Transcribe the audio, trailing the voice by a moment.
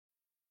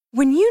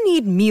When you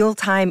need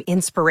mealtime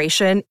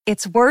inspiration,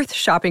 it's worth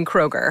shopping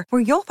Kroger,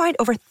 where you'll find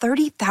over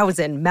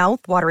 30,000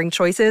 mouth-watering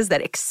choices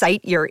that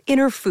excite your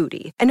inner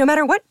foodie. And no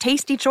matter what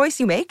tasty choice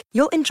you make,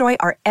 you'll enjoy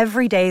our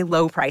everyday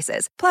low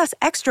prices, plus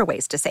extra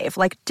ways to save,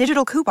 like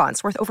digital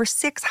coupons worth over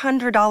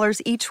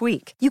 $600 each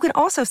week. You can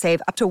also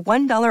save up to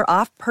 $1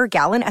 off per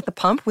gallon at the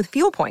pump with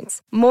fuel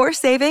points. More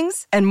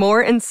savings and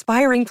more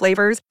inspiring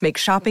flavors make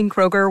shopping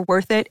Kroger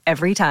worth it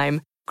every time.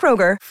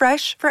 Kroger,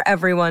 fresh for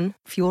everyone.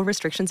 Fuel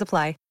restrictions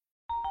apply.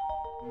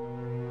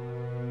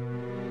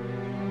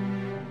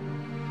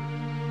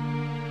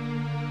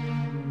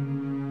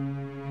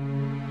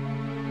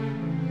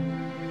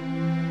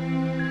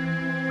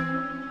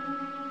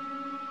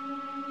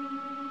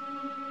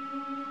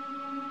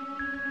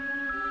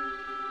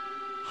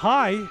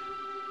 Hi,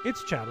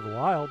 it's Chat of the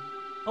Wild,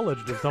 a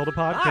Legend of Zelda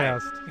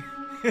podcast.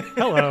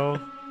 Hello,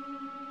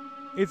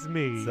 it's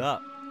me, What's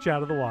up?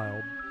 Chat of the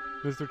Wild,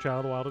 Mr. Chat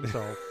of the Wild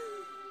himself.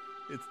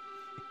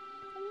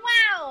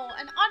 Wow,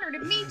 an honor to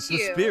meet The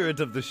you. spirit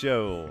of the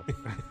show,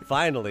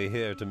 finally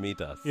here to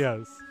meet us.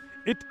 Yes,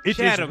 it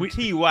Chatham is.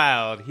 T.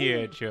 Wild here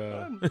at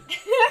your... I'm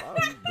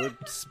the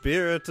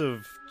spirit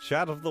of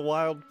Chat of the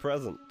Wild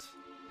present.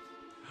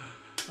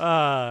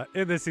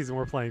 In this season,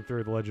 we're playing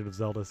through The Legend of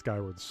Zelda: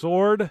 Skyward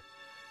Sword.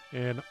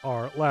 In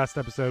our last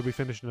episode, we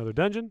finished another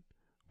dungeon.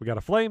 We got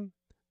a flame.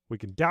 We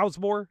can douse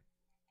more.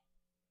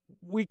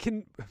 We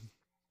can...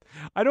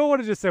 I don't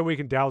want to just say we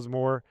can douse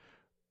more.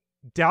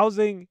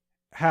 Dowsing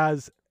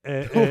has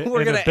We're an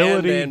going to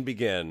ability... end and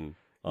begin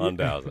on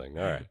dowsing.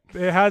 All right.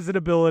 It has an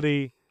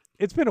ability.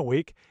 It's been a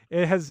week.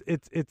 It has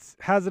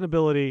an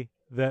ability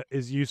that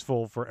is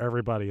useful for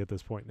everybody at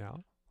this point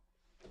now.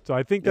 So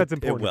I think that's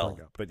important. It will, to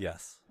bring up. but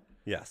yes.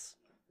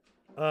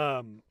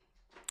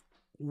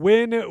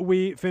 When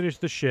we finish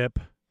the ship,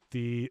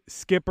 the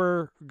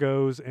skipper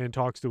goes and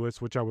talks to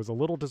us, which I was a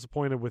little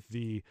disappointed with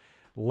the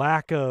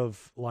lack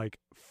of like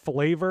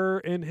flavor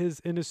in his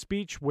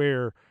speech,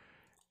 where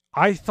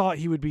I thought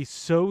he would be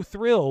so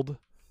thrilled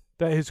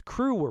that his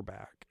crew were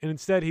back. And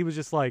instead he was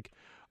just like,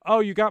 "Oh,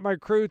 you got my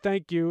crew,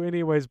 thank you.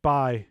 Anyways,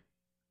 bye."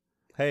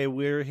 Hey,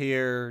 we're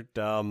here.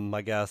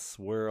 I guess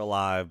we're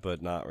alive,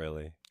 but not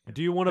really.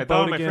 Do you want to I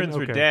thought boat my again? friends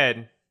were Okay.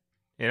 dead,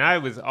 and I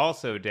was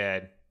also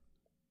dead.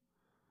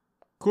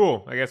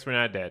 Cool, I guess we're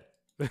not dead.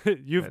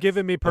 You've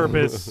given me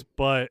purpose,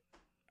 but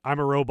I'm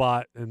a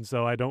robot, and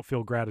so I don't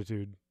feel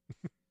gratitude.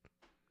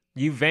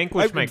 You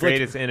vanquished my like-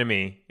 greatest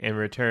enemy and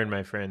returned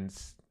my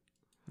friends.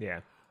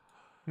 Yeah,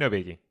 no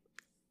biggie.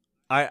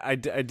 I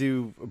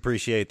do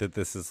appreciate that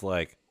this is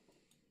like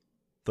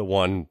the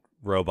one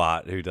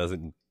robot who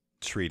doesn't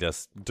treat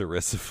us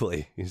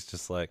derisively. He's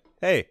just like,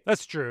 hey,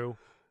 That's true.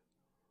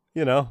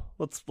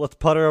 let's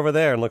putter over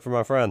there and look for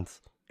my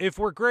friends. If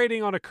we're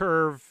grading on a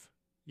curve,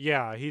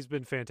 yeah, he's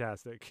been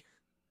fantastic.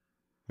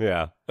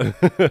 Yeah.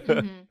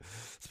 Mhm.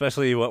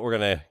 Especially what we're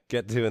going to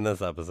get to in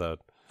this episode.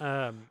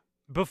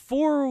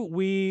 Before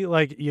we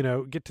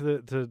get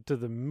to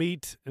the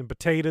meat and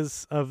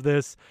potatoes of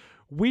this,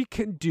 we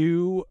can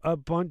do a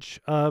bunch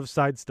of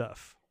side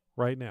stuff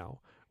right now.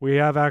 We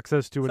have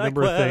access to a Side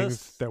number of things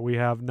quests. that we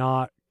have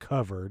not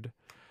covered.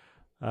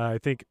 I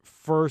think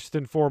first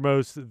and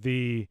foremost,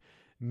 the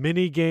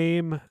mini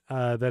game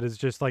that is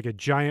just like a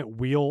giant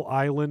wheel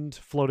island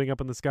floating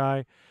up in the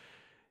sky.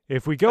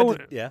 If we go,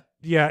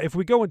 if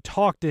we go and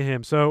talk to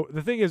him. So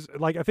the thing is,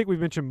 like I think we've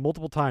mentioned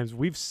multiple times,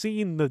 we've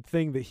seen the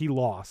thing that he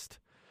lost,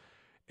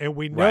 and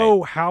we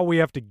know how we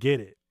have to get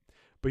it.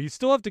 But you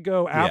still have to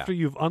go after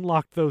you've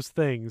unlocked those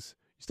things.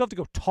 You still have to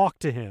go talk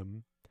to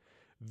him.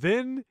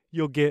 Then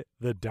you'll get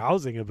the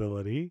dowsing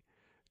ability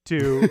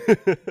to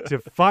to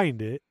find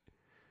it.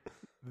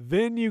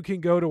 Then you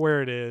can go to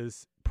where it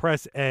is,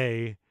 press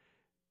A,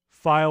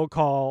 file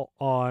call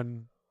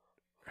on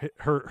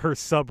her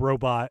sub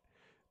robot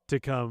to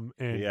come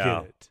and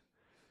get it.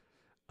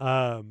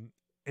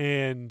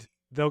 And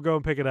they'll go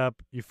and pick it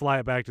up. You fly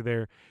it back to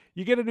there.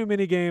 You get a new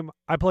mini game.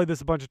 I played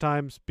this a bunch of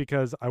times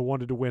because I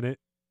wanted to win it,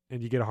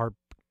 and you get a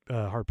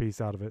heart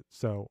piece out of it.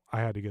 So I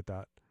had to get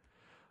that.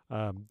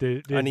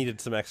 I needed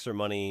some extra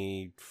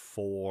money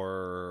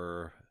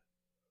for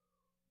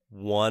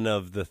one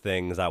of the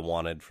things I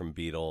wanted from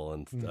Beetle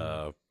and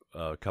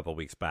a couple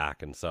weeks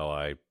back, and so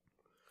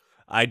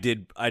I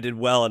did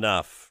well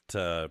enough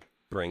to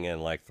bring in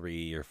like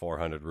 300 or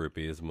 400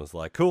 rupees and was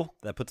like, cool,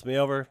 that puts me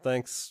over.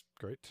 Thanks.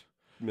 Great.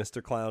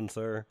 Mr. Clown,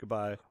 sir.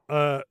 Goodbye.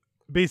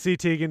 BC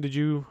Tegan, did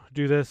you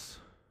do this?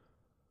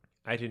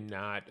 I did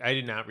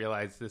not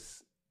realize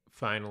this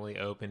finally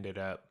opened it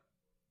up.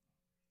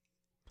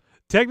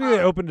 Technically,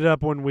 I opened it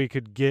up when we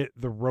could get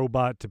the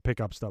robot to pick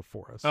up stuff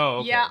for us. Oh,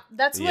 okay. Yeah,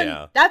 that's when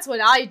Yeah. that's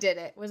when I did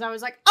it. Was I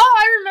was like, oh,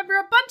 I remember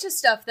a bunch of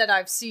stuff that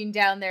I've seen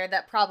down there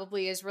that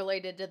probably is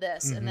related to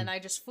this, and then I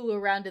just flew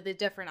around to the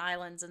different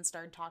islands and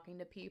started talking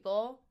to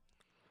people.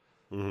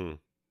 Mm-hmm.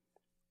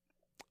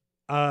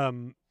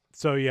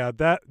 So yeah,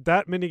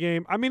 that mini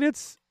game. I mean,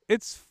 it's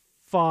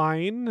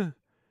fine.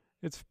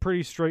 It's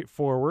pretty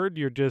straightforward.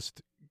 You're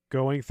just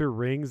going through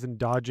rings and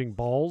dodging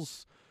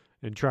balls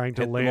and trying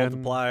to Hit the land.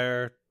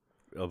 multiplier,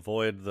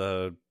 avoid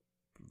the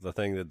the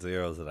thing that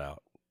zeroes it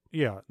out.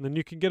 Yeah, and then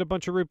you can get a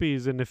bunch of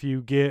rupees, and if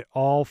you get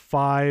all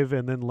 5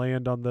 and then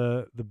land on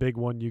the big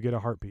one, you get a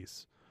heart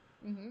piece.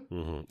 Mm-hmm.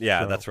 Mm-hmm.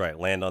 Yeah, So- that's right.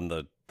 Land on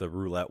the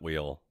roulette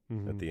wheel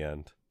Mhm. at the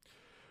end.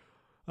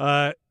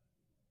 I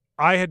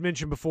had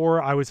mentioned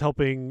before I was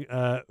helping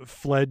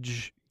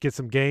Fledge get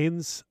some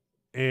gains,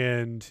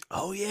 and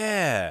Oh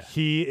yeah.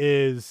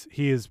 he's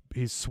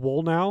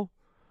swole now.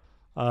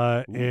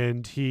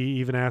 And he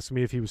even asked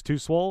me if he was too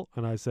swole,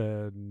 and I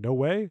said no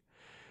way.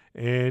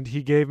 And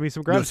he gave me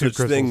some No gratitude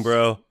such crystals. thing,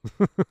 bro.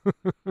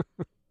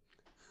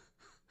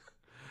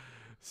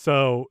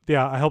 So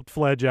yeah, I helped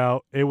Fledge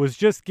out. It was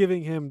just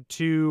giving him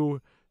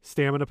 2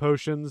 stamina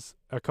potions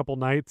a couple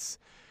nights,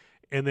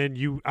 and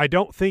then I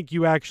don't think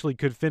you actually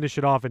could finish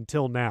it off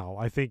until now.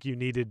 I think you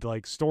needed,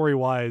 like, story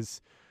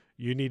wise,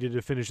 you needed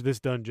to finish this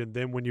dungeon.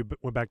 Then when you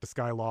went back to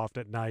Skyloft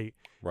at night,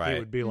 Right. it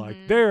would be like,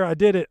 Mhm. there, I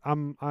did it.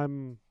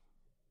 I'm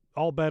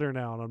all better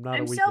now, and I'm not a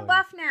I'm weakling. so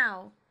buff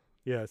now.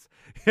 Yes.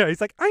 Yeah, he's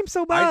like, I'm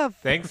so buff.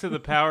 Thanks to the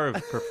power of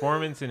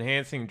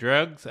performance-enhancing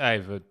drugs,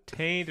 I've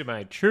attained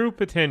my true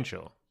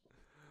potential.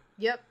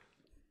 Yep.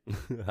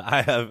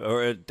 I have,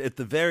 or at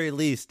the very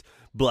least,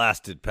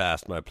 blasted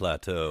past my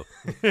plateau.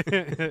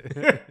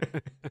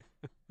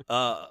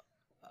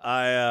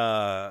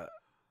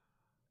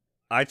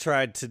 I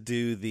tried to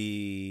do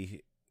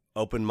the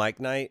open mic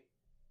night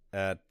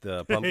at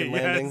the Pumpkin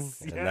Landing,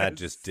 Yes, and that yes.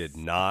 just did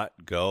not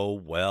go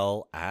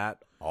well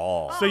at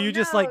all. So you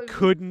just, like, no.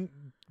 couldn't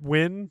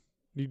win?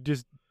 You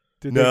just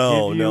did no,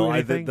 they give you no.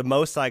 anything? The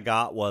most I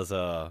got was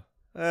all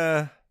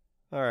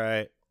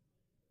right.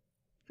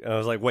 I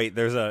was like, wait,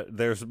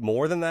 there's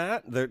more than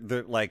that.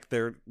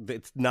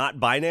 It's not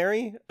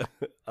binary.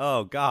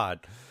 Oh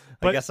God, I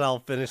But- guess I'll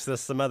finish this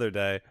some other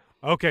day.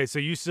 Okay, so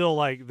you still,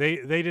 like, they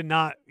did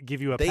not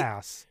give you a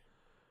pass.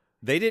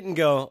 They didn't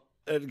go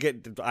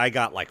I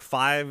got like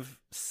 5,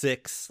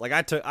 6. Like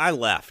I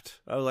left.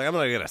 I was like, I'm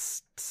gonna get a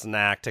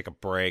snack, take a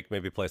break,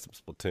 maybe play some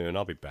Splatoon.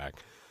 I'll be back.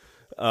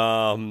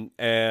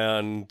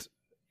 And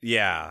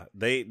yeah,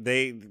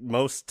 they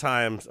most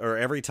times, or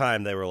every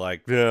time, they were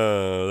like,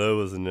 no, that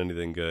wasn't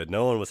anything good.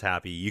 No one was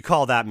happy. You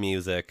call that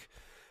music.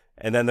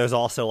 And then there's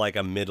also like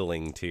a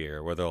middling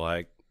tier where they're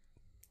like,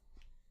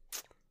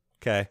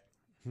 okay.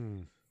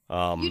 You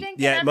didn't get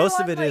Yeah, most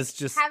of it everyone, is like,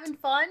 just having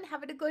fun,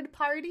 having a good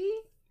party.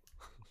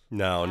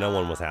 no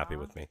one was happy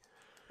with me.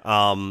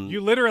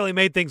 You literally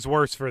made things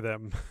worse for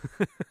them.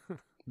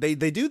 They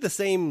do the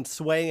same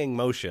swaying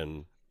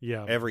motion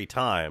Yeah. every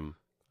time,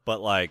 but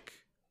like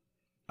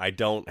I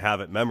don't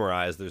have it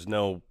memorized. There's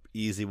no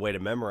easy way to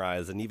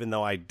memorize, and even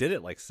though I did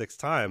it like 6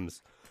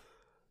 times,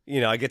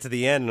 I get to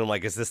the end and I'm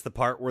like, is this the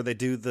part where they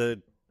do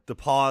the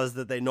pause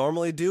that they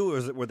normally do, or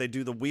is it where they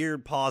do the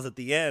weird pause at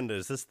the end?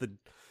 Is this the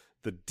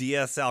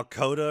DSL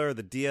Coda or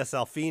the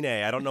DSL Fine?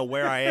 I don't know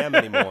where I am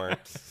anymore.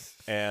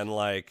 And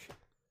like,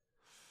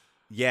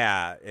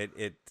 yeah,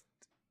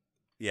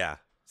 yeah.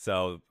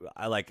 So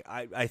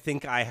I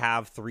think I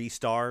have 3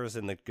 stars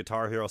in the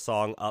Guitar Hero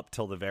song up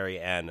till the very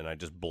end, and I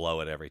just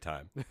blow it every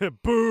time.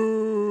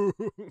 Boo!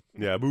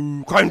 Yeah,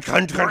 boo! Crunch,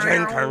 crunch, crunch,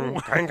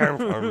 crunch, crunch,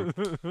 crunch,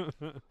 crunch.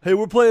 Hey,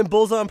 we're playing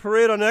Bulls on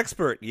Parade on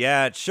Expert.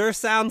 Yeah, it sure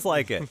sounds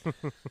like it.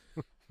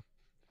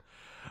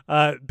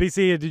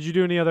 BC, did you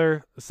do any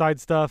other side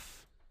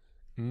stuff?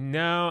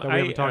 No, That we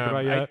haven't talked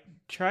about yet?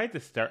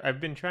 I've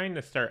been trying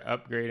to start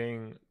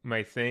upgrading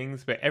my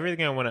things, but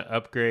everything I want to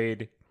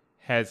upgrade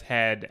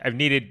I've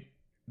needed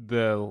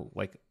the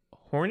like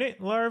hornet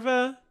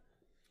larva,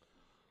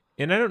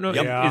 and I don't know.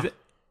 Yep.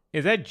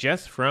 Is that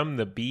just from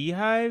the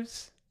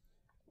beehives?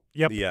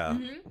 Yep. Yeah.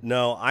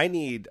 No, I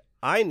need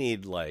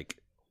like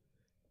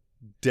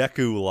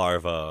Deku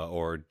larva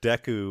or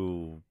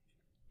Deku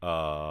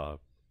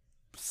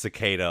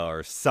cicada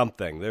or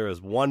something. There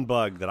is one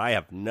bug that I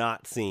have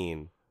not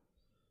seen.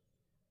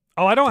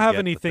 Oh, I don't to have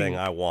get the anything. thing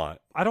I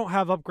want. I don't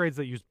have upgrades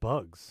that use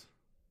bugs.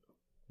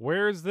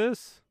 Where is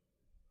this?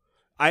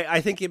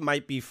 I think it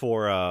might be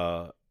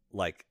for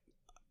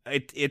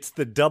it's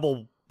the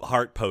double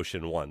heart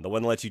potion one, the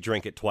one that lets you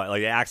drink it twice.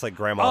 Like it acts like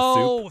grandma's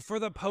soup. For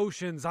the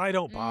potions. I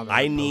don't bother.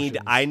 I with need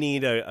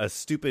potions. a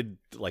stupid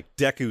like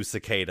Deku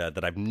cicada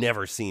that I've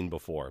never seen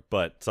before.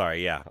 But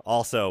sorry, yeah.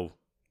 Also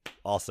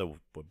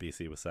what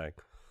BC was saying.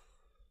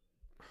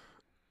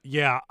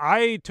 Yeah,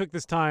 I took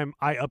this time.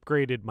 I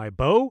upgraded my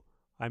bow.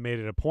 I made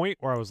it a point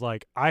where I was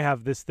like, I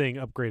have this thing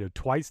upgraded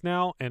twice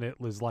now, and it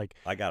was like,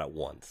 I got it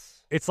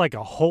once. it's like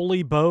a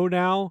holy bow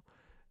now,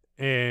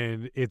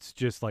 and it's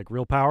just like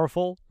real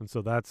powerful, and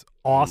so that's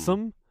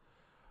awesome.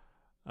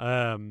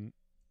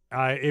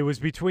 It was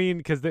between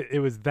because it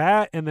was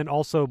that, and then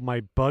also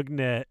my bug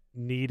net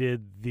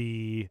needed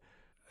the.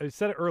 I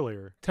said it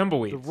earlier.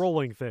 Tumbleweeds. The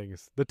rolling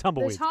things, the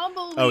tumbleweeds. The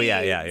tumbleweeds. Oh, yeah.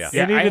 Yeah,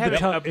 It I needed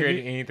haven't the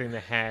upgraded anything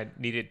that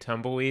needed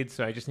tumbleweeds,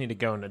 so I just need to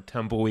go on a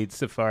tumbleweed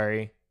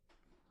safari.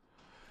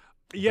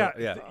 Yeah,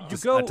 Yeah, You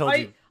just- go. I told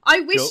you.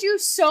 I wish Go- you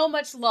so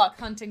much luck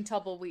hunting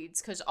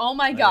tumbleweeds, because oh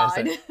my Like I god.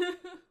 said.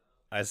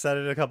 I said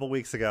it a couple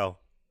weeks ago.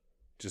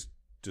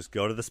 Just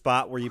go to the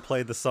spot where you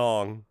played the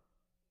song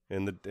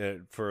in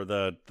the for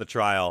the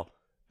trial,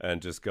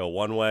 and just go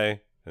one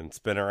way and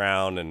spin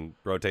around and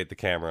rotate the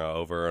camera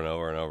over and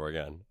over and over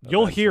again.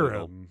 You'll hear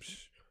Eventually them.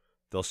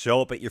 They'll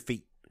show up at your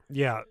feet.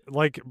 Yeah,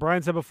 like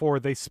Brian said before,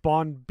 they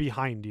spawn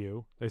behind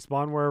you. They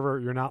spawn wherever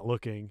you're not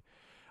looking.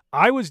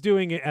 I was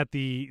doing it at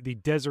the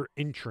desert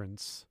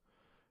entrance.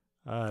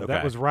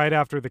 That was right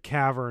after the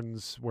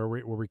caverns where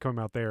we come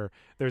out there.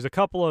 There's a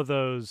couple of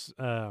those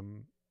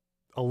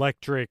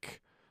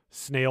electric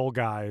snail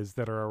guys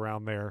that are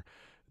around there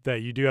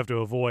that you do have to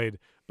avoid.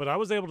 But I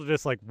was able to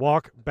just like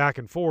walk back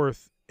and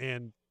forth,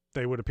 and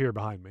they would appear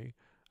behind me.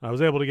 I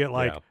was able to get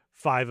like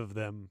 5 of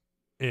them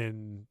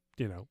in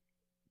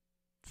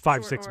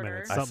 5-6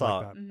 minutes, something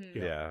like that. Mm-hmm.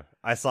 Yeah,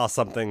 I saw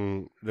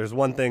something. There's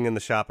one thing in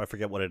the shop. I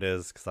forget what it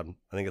is because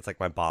I think it's like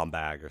my bomb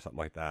bag or something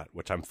like that,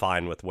 which I'm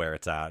fine with where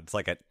it's at. It's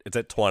like it's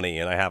at 20,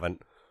 and I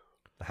haven't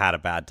had a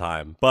bad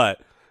time. But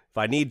if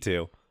I need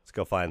to, let's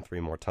go find 3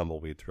 more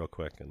tumbleweeds real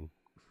quick and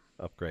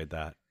upgrade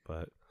that.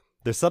 But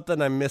there's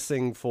something I'm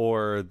missing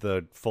for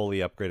the fully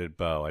upgraded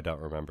bow. I don't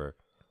remember.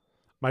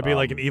 Might be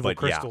like an evil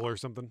crystal or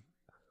something.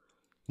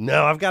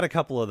 No, I've got a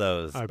couple of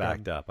those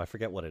backed up. I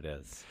forget what it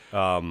is.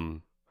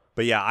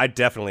 But yeah, I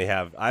definitely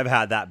have. I've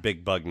had that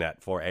big bug net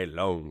for a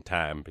long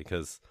time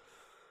because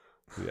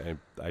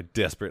I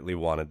desperately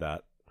wanted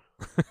that.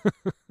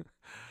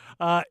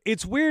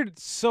 It's weird.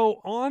 So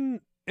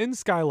in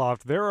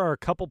Skyloft, there are a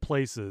couple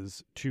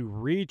places to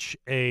reach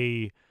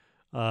a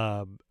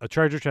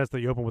treasure chest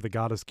that you open with a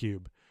goddess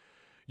cube.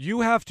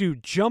 You have to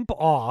jump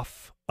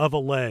off of a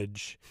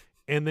ledge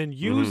and then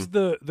use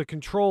the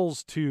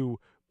controls to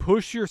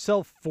push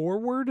yourself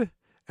forward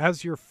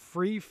as you're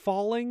free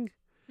falling.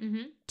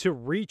 To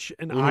reach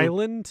an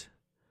island,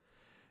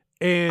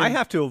 and I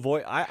have to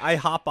avoid. I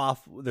hop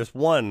off. There's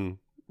one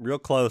real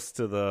close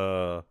to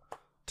the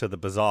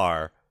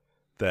bazaar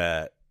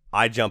that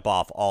I jump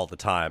off all the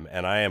time,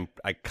 and I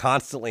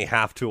constantly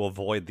have to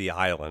avoid the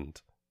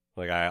island.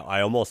 Like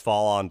I almost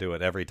fall onto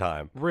it every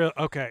time. Real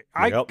okay.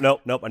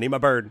 Nope. I need my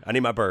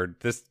bird.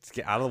 This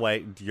get out of the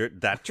way.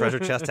 That treasure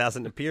chest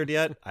hasn't appeared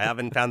yet. I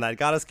haven't found that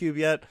goddess cube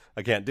yet.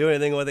 I can't do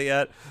anything with it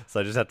yet. So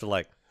I just have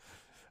to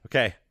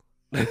okay.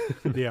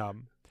 Yeah.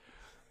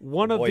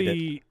 One of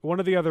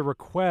the other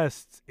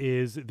requests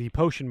is the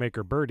potion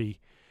maker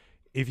Birdie.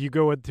 If you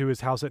go into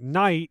his house at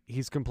night,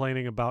 he's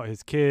complaining about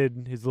his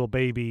kid, his little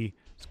baby,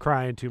 is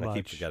crying too much. I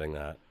keep forgetting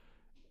that.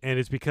 And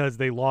it's because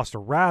they lost a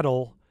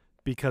rattle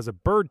because a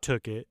bird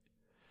took it.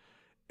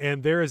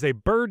 And there is a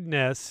bird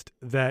nest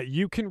that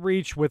you can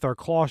reach with our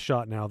claw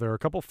shot now. There are a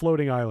couple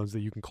floating islands that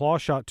you can claw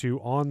shot to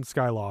on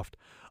Skyloft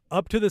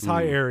up to this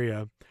high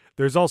area.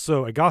 There's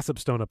also a gossip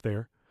stone up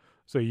there.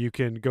 So you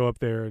can go up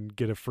there and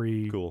get a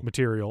free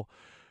material.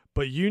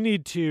 But you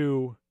need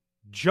to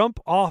jump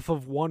off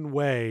of one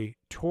way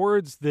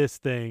towards this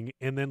thing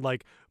and then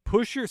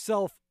push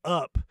yourself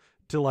up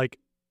to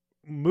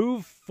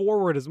move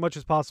forward as much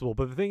as possible.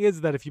 But the thing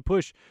is that if you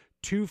push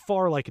too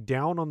far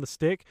down on the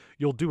stick,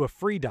 you'll do a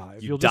free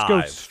dive. You'll just go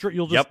straight.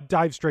 You'll just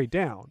dive straight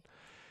down.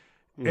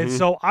 And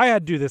so I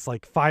had to do this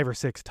 5 or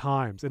 6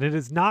 times, and it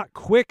is not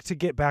quick to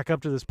get back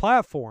up to this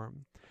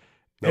platform.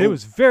 Nope. It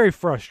was very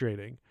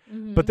frustrating.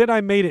 But then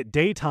I made it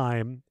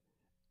daytime,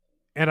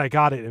 and I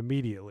got it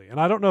immediately. And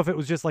I don't know if it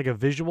was just a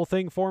visual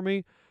thing for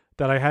me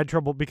that I had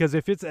trouble, because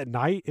if it's at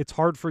night, it's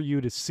hard for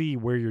you to see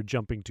where you're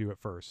jumping to at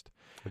first.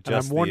 And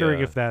I'm wondering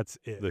if that's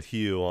it. The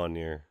hue on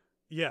your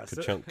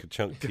ka-chunk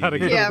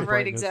TV. Yeah,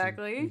 right,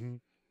 exactly. Mm-hmm.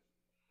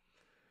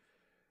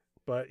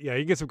 But yeah, you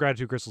can get some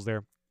gratitude crystals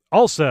there.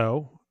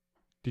 Also,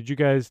 did you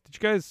guys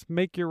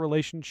make your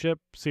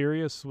relationship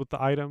serious with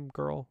the item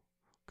girl?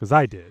 Because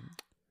I did.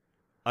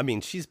 I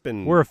mean, she's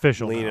been we're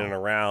official leaning now.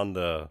 around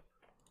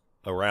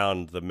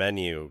the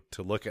menu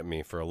to look at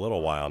me for a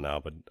little while now,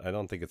 but I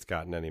don't think it's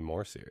gotten any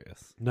more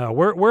serious. No,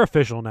 we're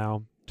official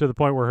now, to the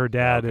point where her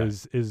dad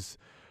is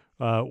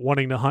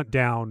wanting to hunt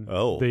down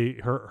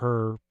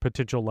her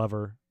potential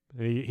lover.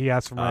 He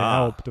asked for my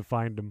help to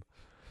find him.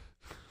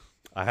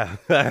 I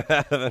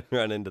haven't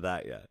run into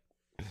that yet.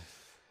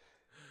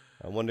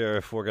 I wonder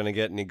if we're gonna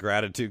get any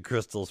gratitude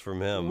crystals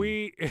from him.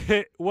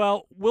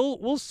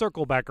 We'll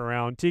circle back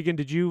around. Tegan,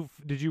 did you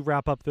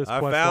wrap up this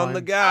quest I found line?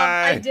 the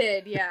guy. I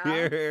did, yeah.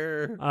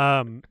 Here.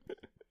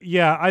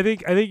 Yeah, I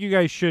think you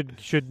guys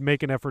should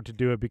make an effort to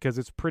do it because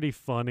it's pretty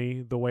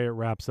funny the way it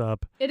wraps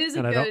up. It is,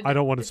 and I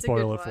don't want to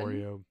spoil it for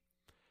you.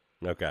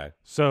 Okay.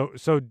 So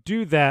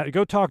do that.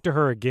 Go talk to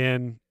her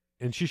again,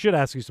 and she should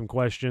ask you some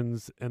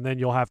questions, and then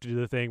you'll have to do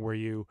the thing where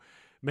you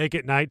make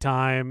it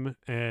nighttime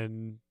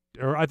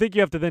or I think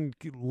you have to then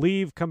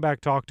leave, come back,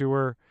 talk to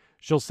her.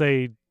 She'll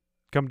say,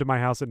 come to my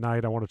house at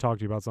night. I want to talk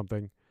to you about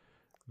something.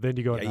 Then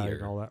you go at night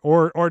and all that.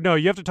 Or no,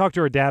 you have to talk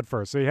to her dad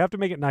first. So you have to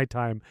make it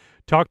nighttime,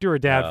 talk to her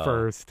dad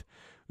first,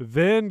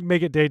 then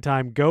make it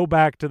daytime, go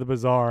back to the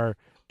bazaar,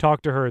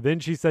 talk to her. Then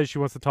she says she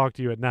wants to talk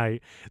to you at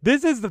night.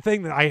 This is the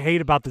thing that I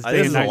hate about this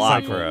day and night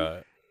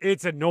cycle.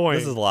 It's annoying.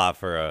 This is a lot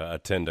for a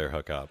Tinder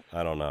hookup.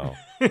 I don't know.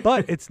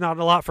 But it's not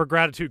a lot for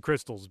gratitude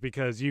crystals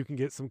because you can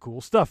get some cool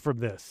stuff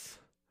from this.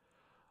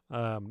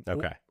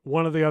 Okay.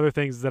 One of the other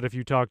things is that if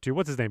you talk to,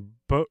 what's his name?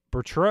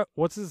 Bertrio?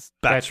 What's his?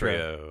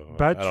 Batrio.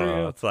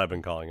 Batrio. That's what I've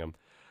been calling him.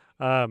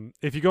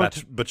 If you go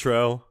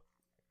Betro.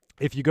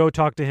 if you go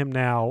talk to him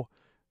now,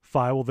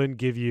 Fi will then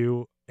give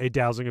you a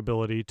dowsing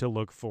ability to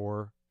look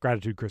for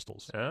gratitude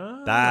crystals.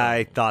 Oh.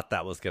 I thought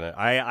that was gonna.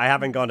 I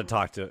haven't gone to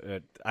talk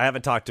to. I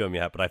haven't talked to him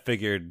yet, but I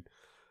figured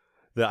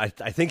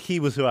that I think he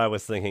was who I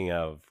was thinking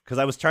of, because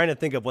I was trying to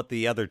think of what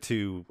the other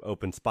 2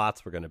 open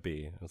spots were going to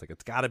be. I was like,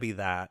 it's got to be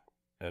that,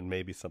 and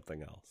maybe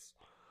something else.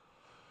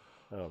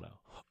 I don't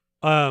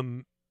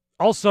know.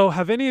 Also,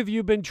 have any of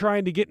you been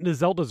trying to get into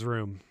Zelda's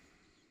room?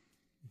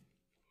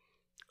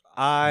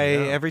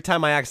 Every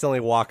time I accidentally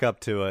walk up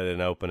to it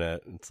and open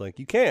it, it's like,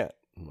 you can't.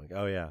 I'm like,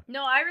 oh yeah.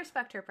 No, I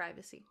respect her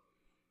privacy.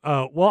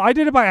 Well, I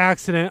did it by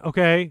accident.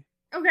 Okay.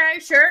 Okay,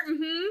 sure.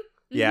 Mm-hmm.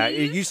 Yeah,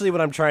 usually when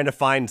I'm trying to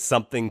find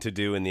something to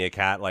do in the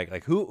Acat,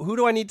 like who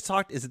do I need to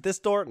talk to? Is it this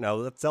door?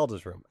 No, that's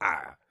Zelda's room.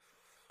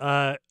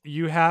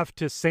 You have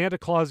to Santa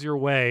Claus your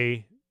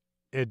way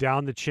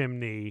down the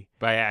chimney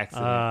By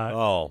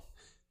accident.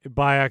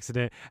 by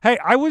accident. Hey,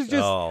 I was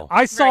just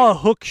I saw a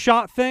hook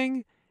shot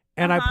thing,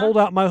 and I pulled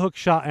out my hook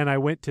shot and I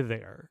went to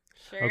there.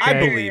 Sure. Okay. I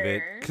believe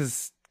it,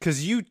 because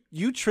you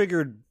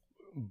triggered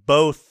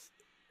both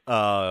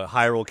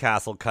Hyrule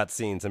Castle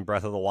cutscenes and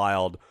Breath of the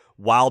Wild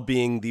while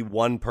being the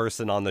one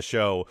person on the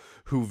show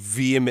who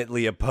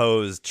vehemently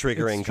opposed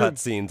triggering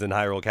cutscenes in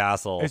Hyrule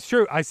Castle. It's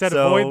true. I said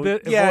avoid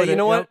it. Yeah, you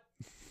know what?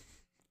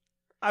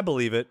 I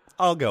believe it.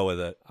 I'll go with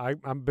it.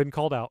 I've been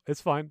called out. It's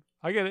fine.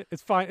 I get it.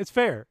 It's fine. It's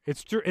fair.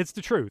 It's true. It's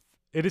the truth.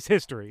 It is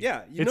history.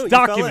 Yeah, it's you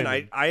documented. fell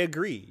in. I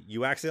agree.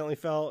 You accidentally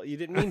fell. You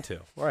didn't mean to.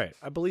 Right.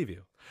 I believe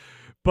you.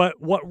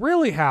 But what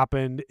really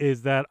happened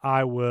is that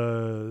I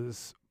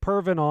was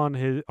perving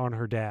on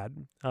her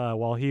dad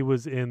while he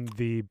was in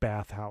the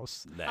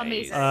bathhouse. Nice.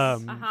 Amazing.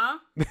 I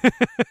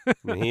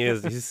mean,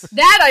 he's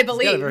that I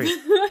believe.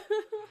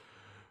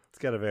 It's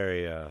got a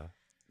very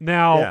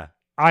now. Yeah.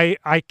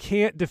 I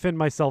can't defend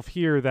myself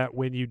here that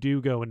when you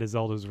do go into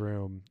Zelda's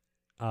room,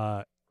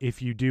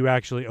 if you do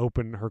actually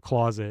open her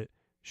closet,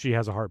 she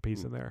has a heart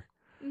piece in there.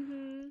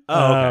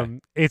 Oh,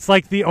 okay. It's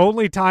like the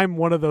only time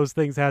one of those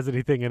things has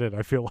anything in it.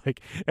 I feel like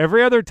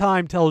every other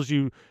time tells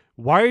you,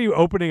 why are you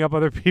opening up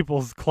other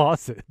people's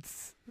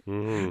closets?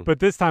 Mm-hmm. But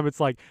this time it's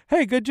like,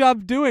 hey, good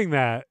job doing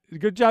that.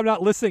 Good job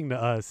not listening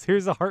to us.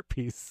 Here's a heart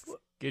piece.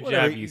 Good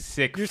job, you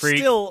sick you're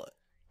freak.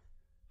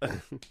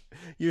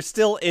 You're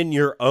still in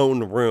your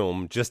own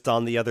room, just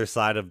on the other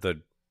side of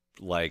the,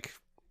 like,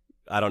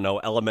 I don't know,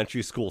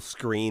 elementary school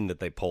screen that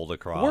they pulled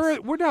across.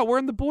 We're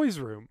in the boys'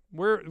 room.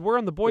 We're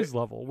on the boys'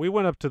 level. We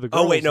went up to the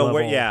girls' Oh wait, no,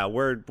 level.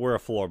 we're a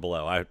floor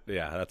below.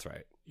 That's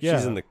right. Yeah.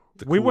 She's in the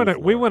we cool went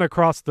floor.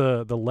 across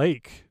the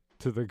lake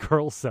to the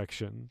girls'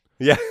 section.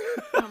 Yeah.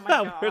 Oh my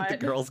God. We're at the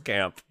girls'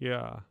 camp.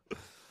 Yeah.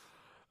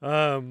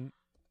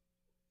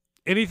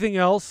 Anything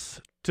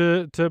else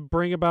to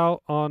bring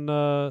about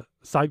on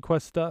side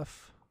quest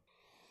stuff?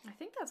 I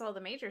think that's all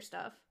the major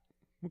stuff.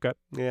 Okay.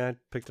 Yeah, I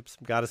picked up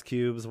some goddess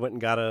cubes, went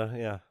and got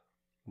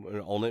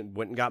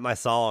my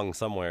song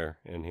somewhere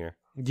in here.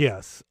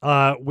 Yes.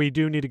 We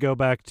do need to go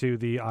back to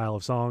the Isle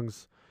of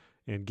Songs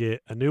and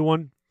get a new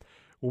one.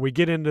 When we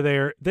get into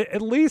there,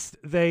 at least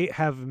they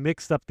have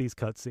mixed up these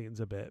cutscenes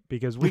a bit,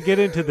 because we get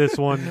into this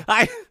one.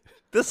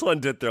 This one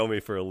did throw me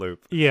for a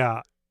loop.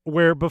 Yeah.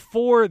 Where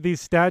before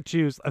these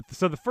statues,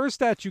 so the first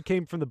statue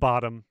came from the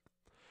bottom.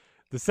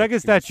 The second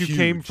statue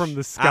came from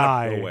the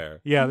sky. Out of nowhere.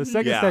 Yeah, the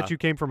second Yeah. statue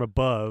came from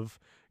above,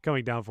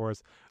 coming down for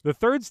us. The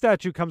third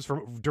statue comes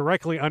from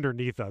directly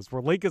underneath us,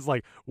 where Link is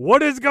like,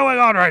 what is going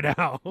on right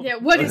now? Yeah,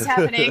 what is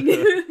happening?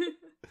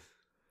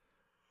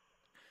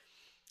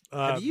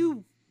 Have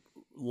you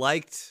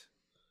liked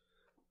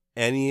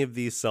any of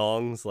these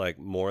songs, like,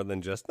 more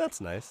than just,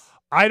 that's nice?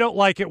 I don't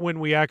like it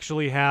when we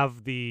actually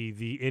have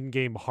the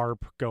in-game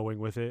harp going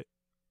with it.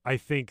 I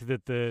think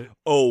that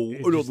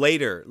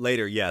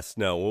later, yes,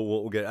 no,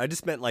 we'll get. I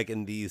just meant like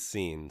in these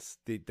scenes,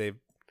 they've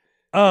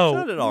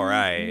sounded all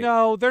right.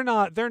 No, they're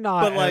not. They're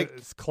not But, like,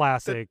 as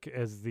classic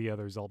as the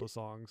other Zelda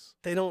songs.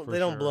 They don't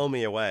blow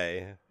me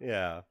away.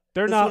 Yeah,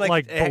 They're This not one,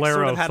 like it Bolero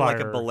sort of had Fire.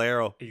 like a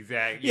bolero.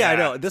 Exactly. Yeah, I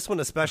know. This one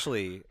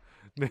especially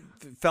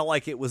felt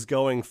like it was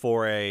going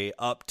for a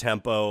up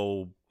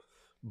tempo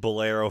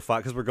bolero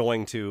fight, because we're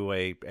going to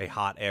a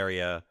hot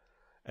area,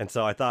 and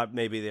so I thought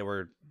maybe they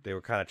were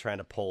kind of trying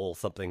to pull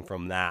something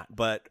from that.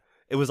 But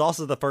it was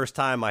also the first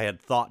time I had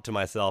thought to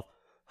myself,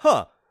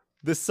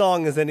 this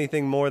song is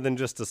anything more than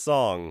just a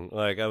song.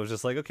 Like, I was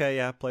just like, okay,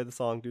 yeah, play the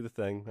song, do the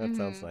thing. That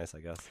sounds nice, I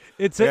guess.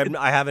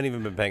 I haven't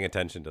even been paying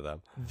attention to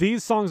them.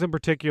 These songs in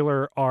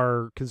particular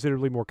are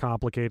considerably more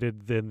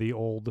complicated than the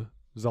old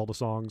Zelda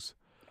songs.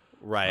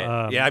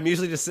 Right. Yeah, I'm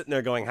usually just sitting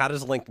there going, how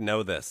does Link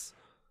know this?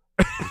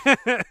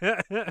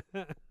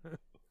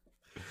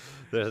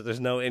 There's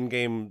no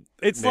in-game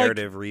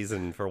narrative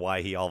reason for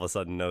why he all of a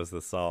sudden knows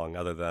this song,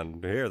 other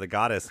than, here, the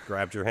goddess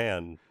grabbed your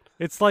hand.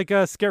 It's like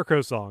a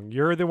Scarecrow song.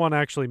 You're the one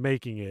actually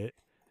making it,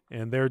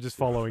 and they're just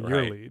following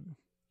your Right. lead.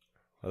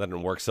 Well, that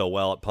didn't work so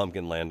well at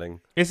Pumpkin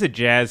Landing. It's a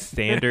jazz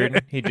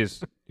standard. He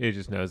just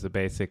knows the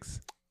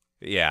basics.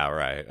 Yeah,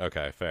 right.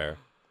 Okay, fair.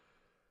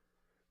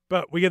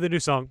 But we get the new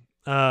song.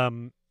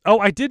 Oh,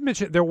 I did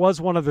mention there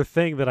was one other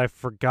thing that I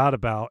forgot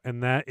about,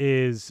 and that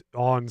is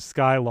on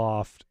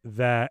Skyloft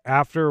that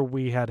after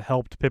we had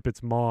helped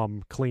Pippet's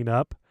mom clean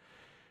up,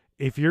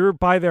 if you're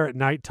by there at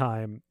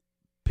nighttime,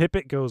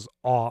 Pippet goes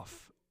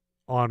off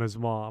on his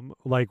mom.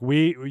 Like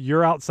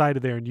you're outside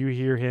of there and you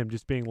hear him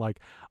just being like,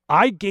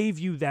 I gave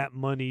you that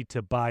money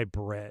to buy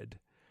bread.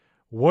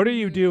 What are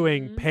you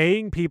doing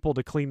paying people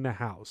to clean the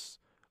house?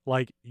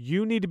 Like,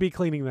 you need to be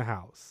cleaning the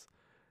house.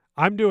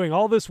 I'm doing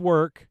all this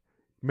work,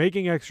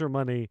 making extra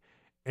money,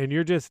 and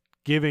you're just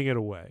giving it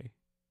away.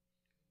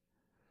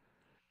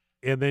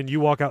 And then you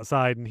walk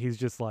outside and he's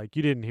just like,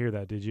 you didn't hear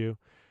that, did you?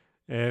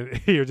 And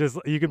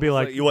you could be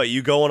like, what,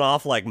 you going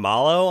off like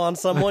Malo on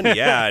someone?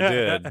 Yeah, I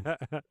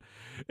did.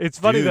 It's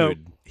funny though,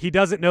 he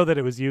doesn't know that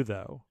it was you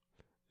though.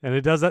 And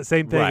it does that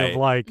same thing of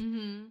like,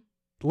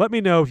 let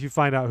me know if you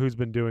find out who's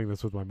been doing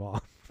this with my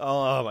mom.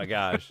 Oh my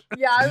gosh.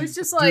 Yeah, I was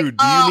just like, dude,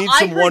 do you need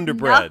some Wonder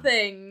Bread?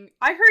 Nothing.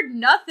 I heard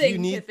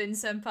nothing, Pippin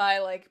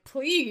Senpai. Like,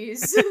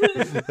 please.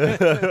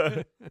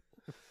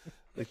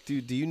 Like,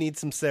 dude, do you need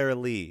some Sara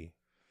Lee?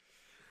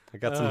 I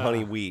got some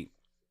honey wheat.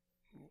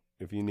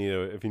 If you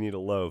need a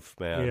loaf,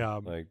 man. Yeah.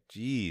 Like,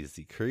 geez,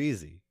 you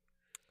crazy.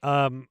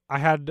 I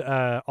had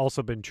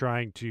also been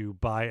trying to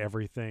buy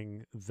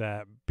everything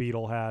that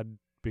Beetle had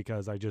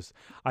because I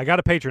got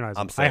to patronize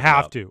him. I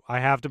have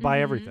to buy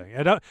everything.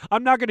 And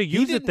I'm not going to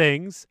use the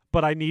things,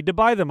 but I need to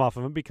buy them off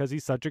of him because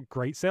he's such a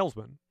great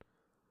salesman.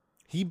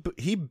 He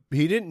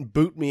didn't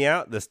boot me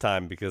out this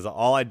time because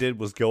all I did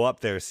was go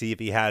up there, see if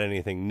he had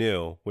anything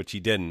new, which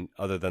he didn't,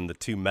 other than the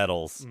 2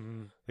 medals.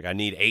 Like, I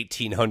need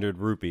 1,800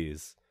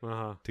 rupees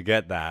to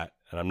get that,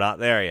 and I'm not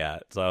there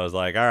yet. So I was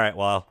like, all right,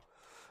 well,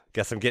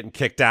 guess I'm getting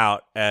kicked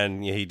out,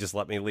 and he just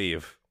let me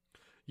leave.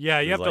 Yeah,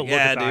 you have to look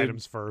at the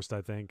items first,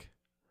 I think.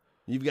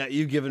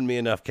 You've given me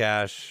enough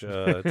cash.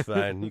 It's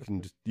fine.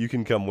 You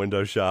can come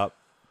window shop.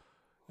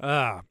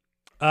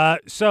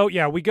 So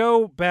yeah, we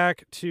go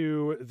back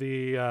to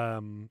the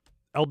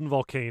Elden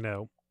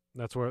Volcano.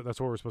 That's where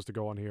we're supposed to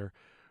go on here.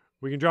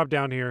 We can drop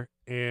down here,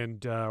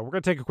 and we're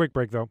gonna take a quick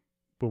break though.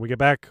 When we get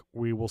back,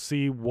 we will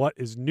see what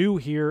is new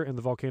here in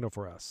the volcano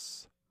for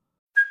us.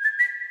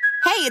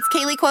 Hey, it's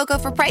Kaylee Cuoco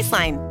for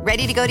Priceline.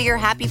 Ready to go to your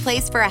happy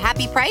place for a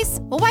happy price?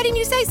 Well, why didn't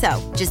you say so?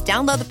 Just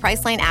download the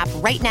Priceline app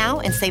right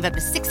now and save up to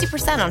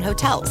 60% on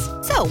hotels.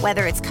 So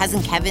whether it's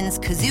Cousin Kevin's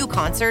Kazoo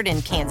Concert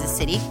in Kansas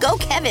City, go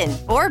Kevin,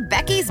 or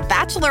Becky's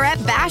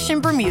Bachelorette Bash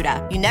in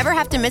Bermuda, you never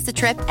have to miss a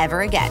trip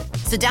ever again.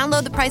 So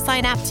download the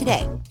Priceline app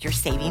today. Your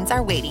savings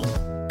are waiting.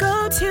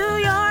 Go to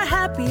your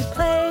happy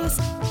place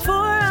for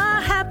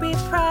a happy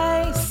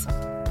price.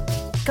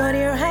 Go to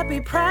your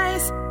happy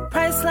price,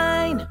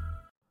 Priceline.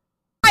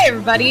 Hi,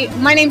 everybody.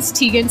 My name's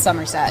Tegan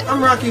Somerset.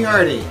 I'm Rocky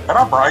Hardy. And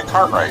I'm Brian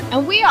Cartwright.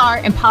 And we are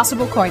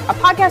Impossible Coin, a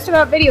podcast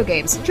about video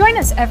games. Join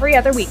us every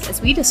other week as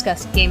we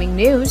discuss gaming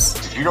news.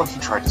 Did you know he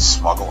tried to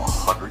smuggle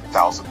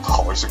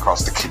 $100,000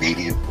 across the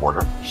Canadian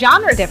border?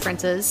 Genre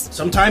differences.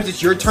 Sometimes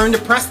it's your turn to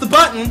press the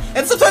button,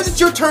 and sometimes it's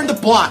your turn to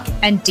block.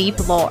 And deep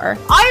lore.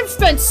 I've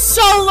spent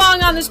so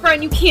long on this,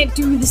 Brian. You can't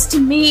do this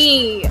to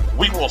me.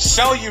 We will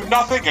sell you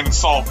nothing and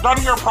solve none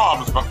of your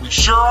problems, but we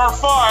sure are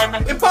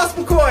fun.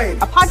 Impossible Coin.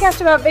 A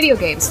podcast about video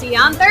games. See you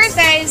on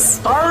Thursdays.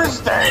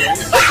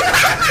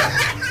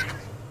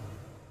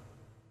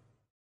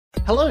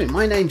 Hello,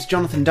 my name's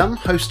Jonathan Dunn,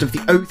 host of the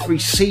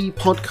O3C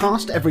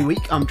podcast. Every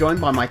week I'm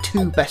joined by my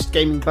 2 best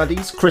gaming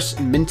buddies, Chris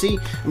and Minty,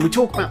 and we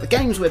talk about the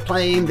games we're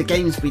playing, the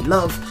games we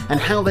love, and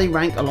how they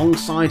rank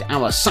alongside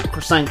our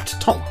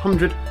sacrosanct top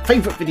 100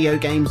 favourite video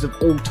games of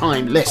all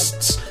time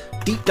lists.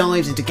 Deep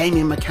dives into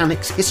gaming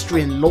mechanics,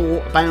 history and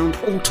lore abound,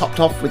 all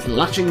topped off with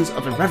lashings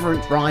of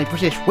irreverent dry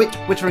British wit,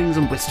 witterings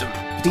and wisdom.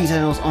 For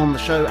details on the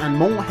show and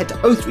more, head to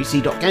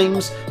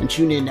o3c.games and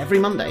tune in every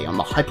Monday on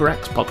the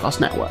HyperX Podcast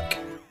Network.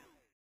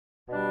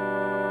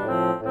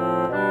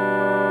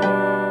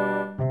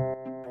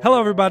 Hello,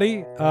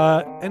 everybody,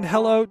 and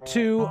hello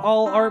to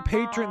all our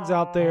patrons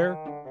out there.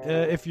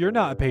 If you're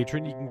not a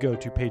patron, you can go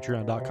to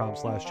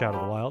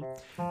patreon.com/chatofthewild,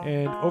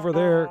 and over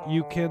there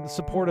you can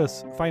support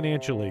us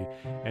financially,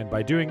 and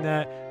by doing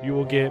that you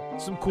will get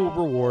some cool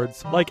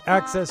rewards like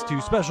access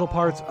to special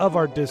parts of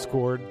our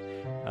Discord,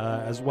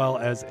 as well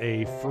as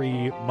a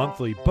free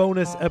monthly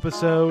bonus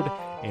episode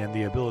and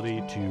the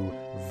ability to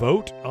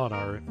vote on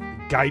our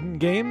Gaiden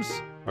games,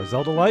 our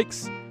Zelda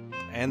likes,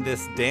 and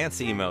this dance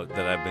emote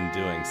that I've been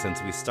doing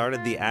since we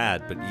started the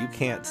ad, but you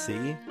can't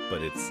see,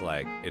 but it's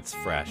like, it's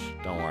fresh.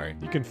 Don't worry.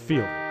 You can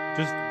feel it.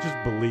 Just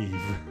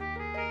believe.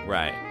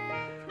 Right.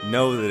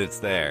 Know that it's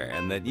there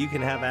and that you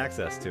can have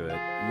access to it.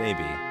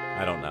 Maybe.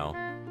 I don't know.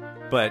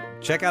 But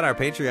check out our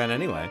Patreon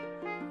anyway.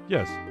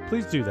 Yes,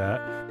 please do that.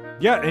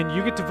 Yeah, and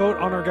you get to vote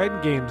on our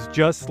Gaiden games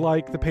just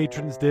like the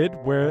patrons did,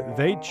 where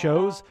they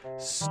chose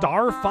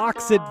Star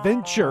Fox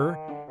Adventure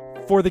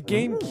for the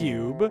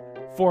GameCube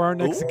for our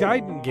next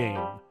Gaiden game.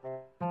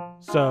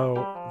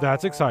 So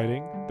that's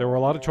exciting. There were a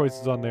lot of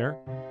choices on there,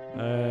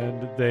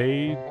 and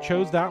they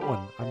chose that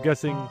one. I'm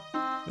guessing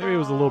maybe it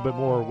was a little bit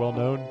more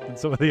well-known than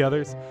some of the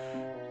others,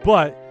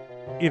 but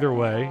either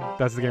way,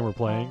 that's the game we're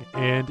playing.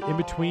 And in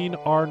between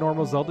our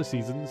normal Zelda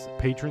seasons,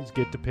 patrons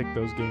get to pick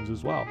those games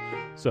as well.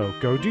 So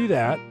go do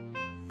that.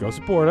 Go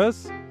support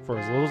us for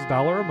as little as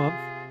 $1 a month,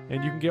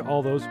 and you can get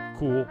all those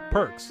cool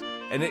perks.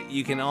 And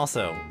you can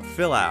also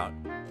fill out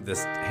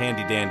this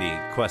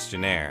handy-dandy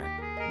questionnaire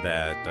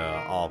that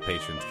all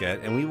patrons get,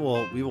 and we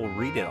will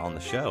read it on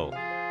the show,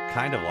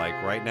 kind of like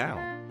right now.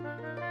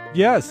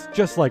 Yes,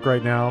 just like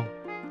right now.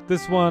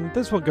 This one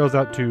goes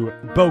out to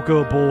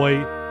Boko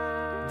Boy.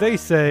 They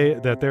say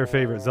that their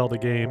favorite Zelda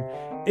game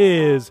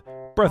is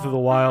Breath of the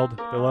Wild.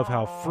 They love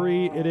how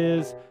free it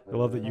is. They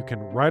love that you can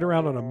ride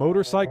around on a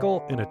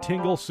motorcycle in a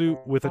Tingle suit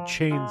with a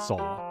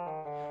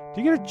chainsaw.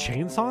 Do you get a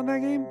chainsaw in that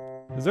game?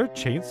 Is there a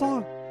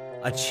chainsaw?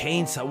 A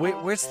chainsaw?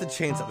 Where's the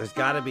chainsaw? There's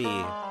got to be...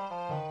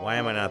 Why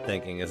am I not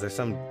thinking? Is there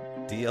some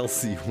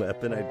DLC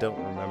weapon I don't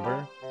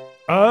remember?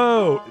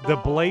 Oh, the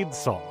blade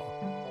saw.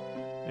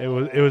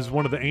 It was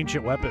one of the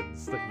ancient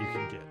weapons that you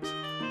can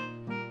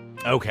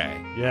get. Okay.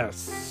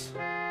 Yes.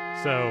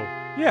 So,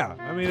 yeah.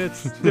 I mean,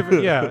 it's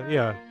different.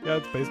 Yeah.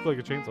 It's basically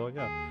like a chainsaw.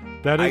 Yeah.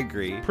 That is I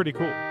agree. Pretty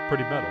cool.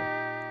 Pretty metal.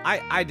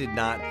 I did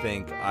not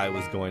think I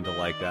was going to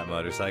like that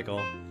motorcycle.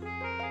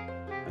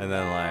 And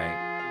then,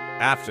 like...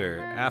 After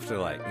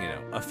like, you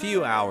know, a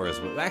few hours,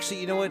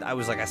 actually, you know what? I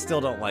was like, I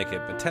still don't like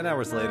it. But 10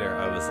 hours later,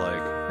 I was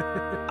like,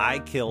 I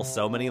kill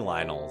so many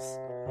Lionels,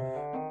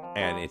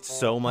 and it's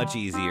so much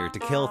easier to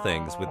kill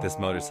things with this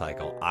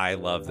motorcycle. I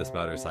love this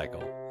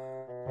motorcycle.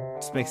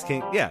 Just makes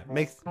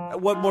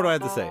what more do I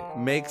have to say?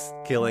 Makes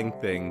killing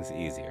things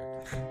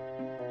easier.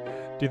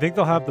 Do you think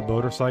they'll have the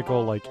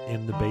motorcycle like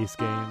in the base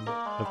game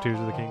of Tears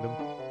of the Kingdom?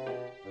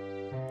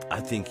 I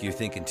think you're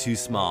thinking too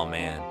small,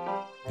 man.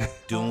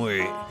 Don't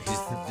worry.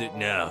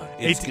 No.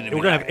 It's gonna be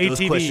we're gonna have ATVs.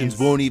 Those questions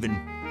won't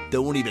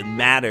even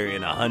matter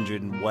in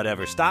 100 and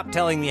whatever. Stop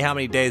telling me how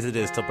many days it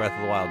is till Breath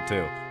of the Wild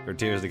 2 or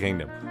Tears of the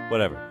Kingdom.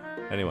 Whatever.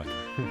 Anyway.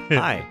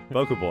 Hi,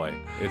 Boko Boy.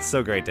 It's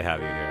so great to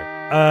have you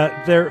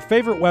here. Their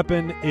favorite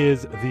weapon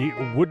is the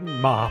wooden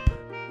mop,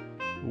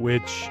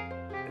 which...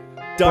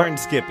 Darn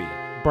Skippy.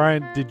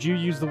 Brian, did you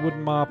use the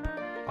wooden mop?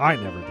 I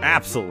never did.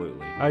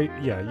 Absolutely.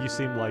 You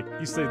seem like a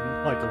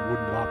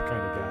wooden mop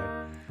kind of guy.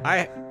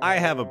 I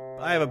have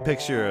a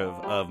picture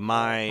of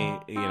my,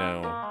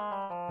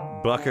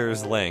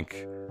 Bucker's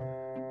Link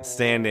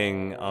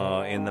standing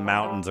in the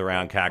mountains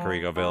around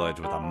Kakariko Village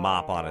with a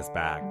mop on his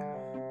back.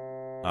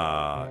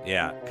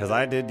 Because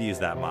I did use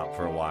that mop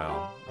for a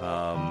while.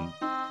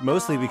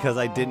 Mostly because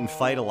I didn't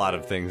fight a lot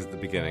of things at the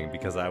beginning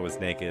because I was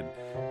naked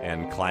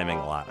and climbing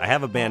a lot. I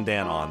have a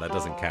bandana on. That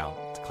doesn't count.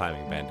 It's a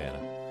climbing bandana.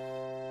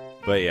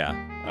 But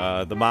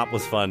yeah, the mop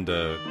was fun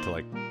to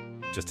like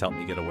just help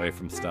me get away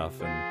from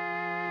stuff, and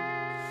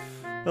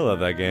I love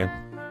that game.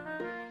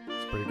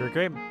 It's a pretty great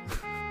game.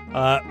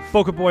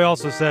 Boko Boy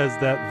also says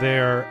that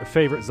their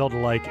favorite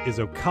Zelda-like is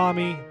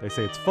Okami. They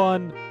say it's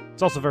fun.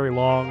 It's also very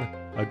long.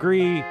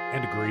 Agree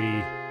and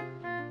agree.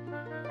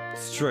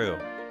 It's true.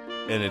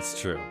 And it's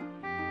true.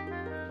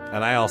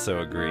 And I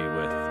also agree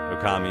with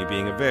Okami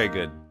being a very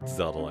good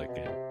Zelda-like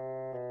game.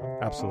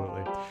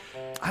 Absolutely.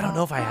 I don't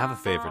know if I have a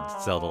favorite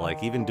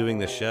Zelda-like, even doing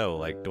this show.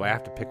 Like, do I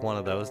have to pick one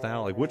of those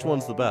now? Like, which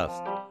one's the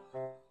best?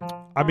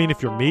 I mean,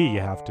 if you're me, you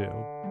have to.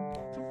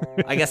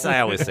 I guess I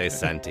always say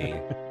Senti.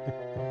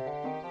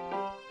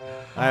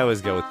 I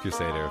always go with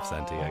Crusader of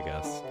Senti, I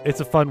guess. It's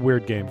a fun,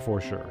 weird game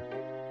for sure.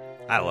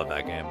 I love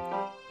that game.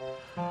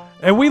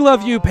 And we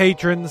love you,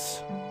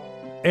 patrons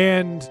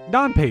and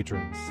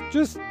non-patrons.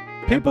 Just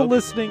people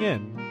listening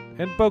in.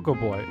 And Boko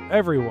Boy.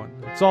 Everyone.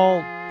 It's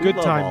all good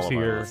times all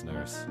here. Our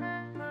listeners.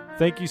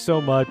 Thank you so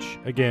much.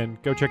 Again,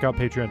 go check out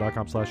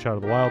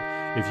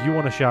patreon.com/shoutofthewild if you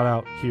want to shout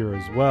out here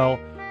as well.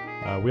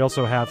 We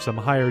also have some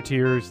higher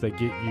tiers that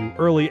get you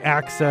early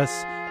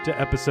access to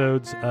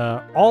episodes.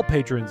 All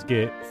patrons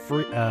get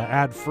free,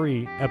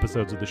 ad-free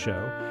episodes of the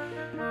show.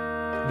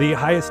 The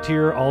highest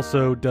tier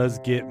also does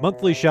get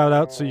monthly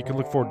shout-outs, so you can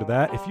look forward to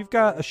that. If you've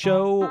got a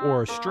show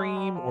or a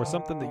stream or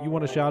something that you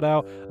want to shout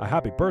out, a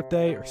happy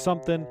birthday or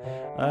something,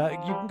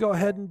 you can go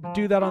ahead and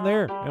do that on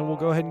there, and we'll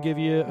go ahead and give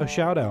you a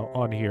shout-out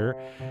on here.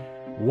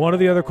 One of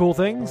the other cool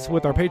things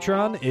with our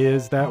Patreon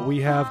is that we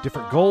have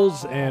different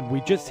goals, and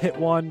we just hit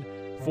one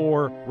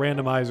for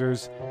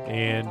randomizers,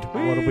 and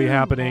what'll be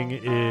happening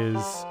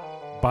is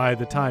by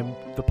the time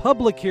the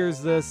public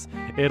hears this,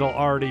 it'll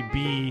already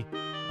be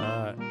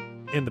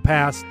in the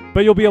past,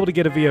 but you'll be able to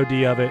get a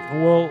VOD of it,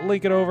 and we'll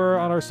link it over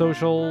on our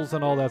socials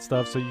and all that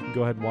stuff, so you can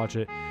go ahead and watch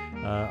it.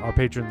 Our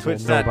patrons will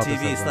know about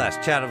this as well.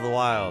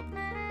 Twitch.tv/chatofthewild.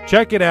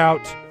 Check it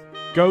out.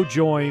 Go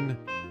join.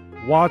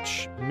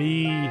 Watch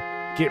me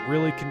get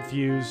really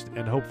confused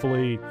and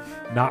hopefully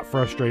not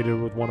frustrated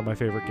with one of my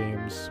favorite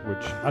games,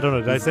 which I don't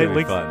know. Did I say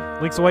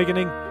Link's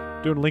Awakening?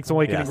 Doing Link's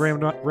Awakening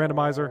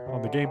randomizer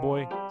on the Game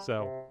Boy.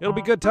 So it'll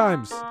be good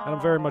times, and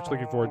I'm very much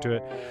looking forward to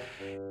it.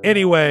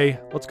 Anyway,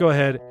 let's go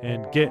ahead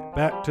and get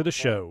back to the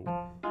show.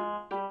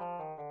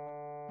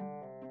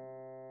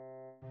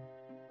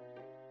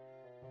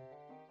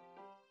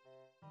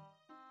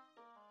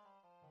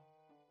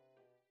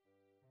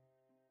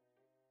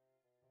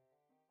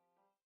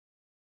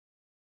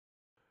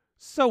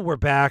 So we're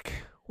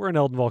back. We're in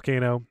Elden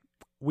Volcano.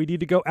 We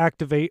need to go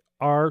activate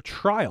our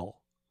trial.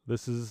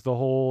 This is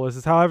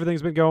how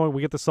everything's been going.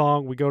 We get the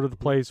song, we go to the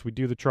place, we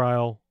do the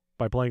trial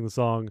by playing the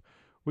song.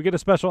 We get a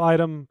special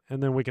item,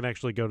 and then we can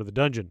actually go to the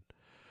dungeon.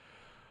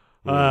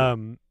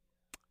 You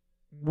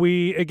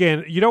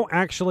don't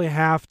actually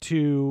have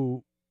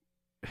to.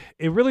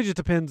 It really just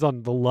depends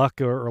on the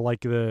luck or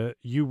like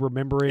you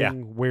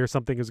remembering where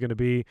something is going to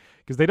be,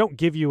 because they don't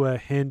give you a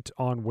hint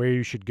on where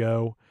you should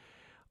go.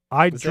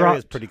 This area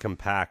is pretty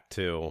compact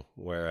too,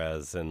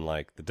 whereas in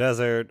like the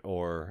desert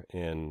or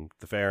in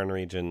the Farron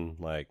region,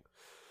 like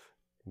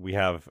we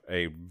have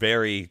a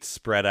very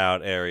spread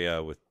out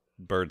area with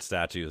bird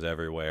statues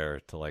everywhere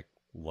to like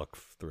look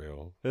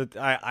through.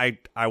 I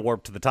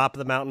warped to the top of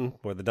the mountain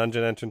where the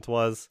dungeon entrance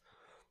was.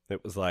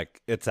 It was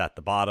like, it's at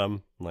the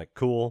bottom. I'm like,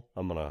 cool.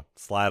 I'm gonna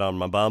slide on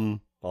my bum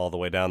all the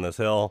way down this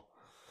hill,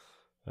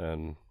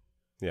 and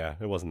yeah,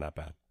 it wasn't that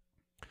bad.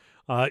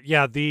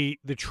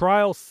 The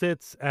trial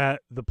sits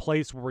at the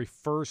place where we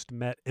first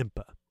met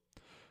Impa.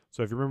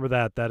 So if you remember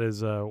that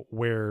is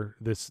where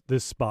this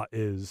spot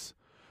is.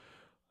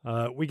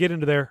 We get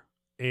into there,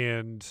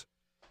 and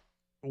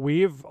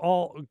we've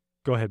all...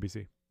 Go ahead,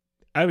 BC.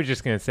 I was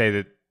just going to say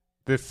that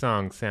this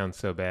song sounds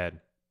so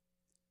bad.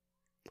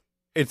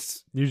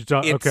 It's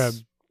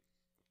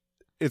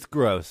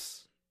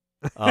gross.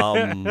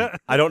 I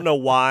don't know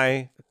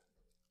why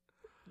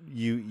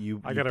you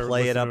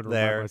play it up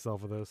there.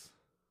 Myself with this.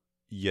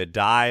 You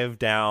dive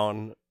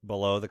down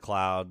below the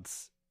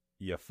clouds,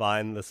 you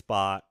find the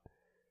spot,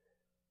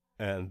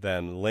 and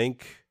then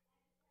Link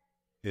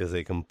is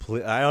a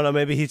complete... I don't know,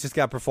 maybe he's just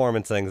got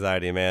performance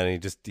anxiety, man. He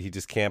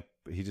just can't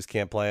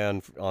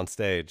play on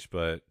stage,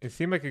 but it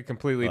seemed like a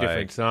completely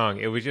different song.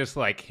 It was just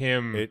like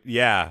him.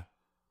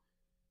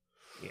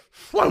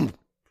 Shwum,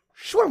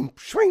 shwum,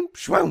 shwum,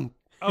 shwum.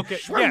 Okay,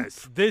 shwum.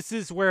 yes. This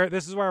is where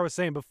I was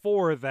saying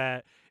before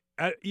that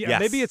yes.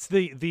 Maybe it's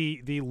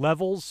the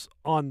levels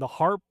on the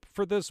harp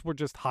for this were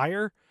just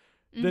higher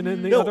than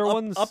in the other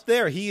ones. Up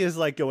there, he is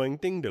like going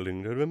ding ding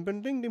ding ding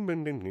ding ding ding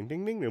ding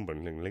ding ding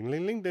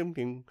ding ding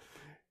ding.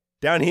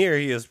 Down here,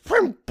 he is. I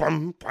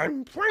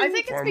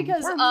think it's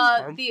because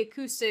the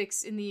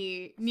acoustics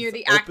near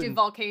the active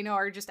volcano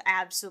are just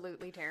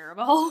absolutely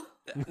terrible.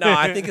 No,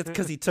 I think it's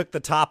because he took the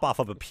top off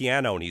of a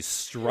piano and he's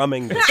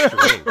strumming the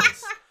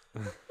strings.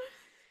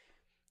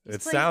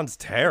 It sounds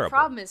terrible. The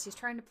problem is he's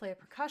trying to play a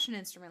percussion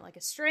instrument, like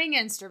a string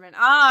instrument.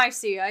 I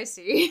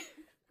see.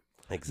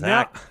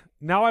 Exactly.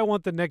 Now I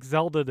want the next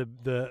Zelda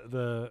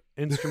the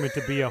instrument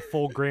to be a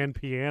full grand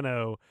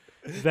piano.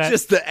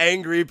 Just the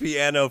angry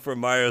piano from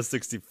Mario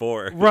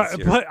 64.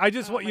 Right, but I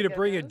just want you to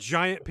bring a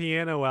giant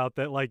piano out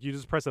that like you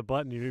just press a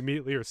button, you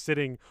immediately are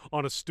sitting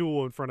on a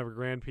stool in front of a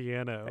grand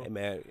piano. Hey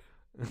man,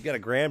 you get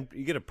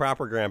a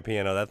proper grand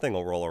piano, that thing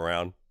will roll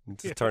around.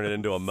 Just turn it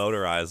into a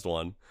motorized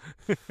one.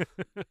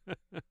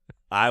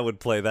 I would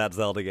play that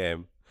Zelda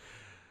game.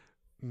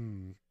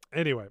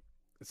 Anyway,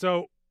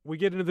 so we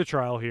get into the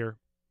trial here.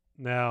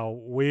 Now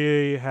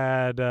we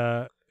had,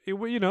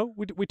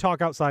 we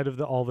talk outside of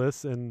all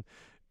this, and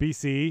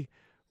BC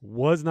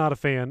was not a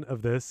fan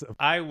of this.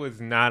 I was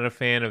not a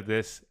fan of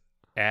this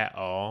at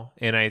all,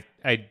 and I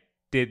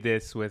did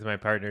this with my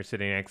partner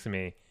sitting next to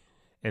me,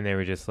 and they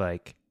were just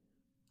like,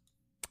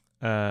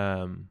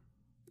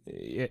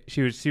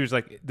 she was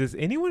like, does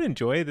anyone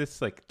enjoy this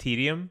like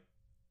tedium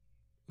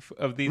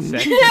of these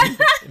sections?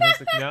 And I was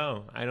like,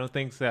 no, I don't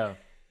think so.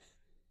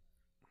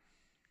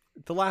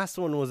 The last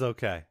one was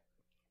okay.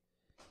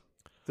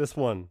 This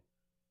one,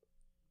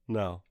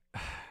 no.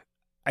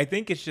 I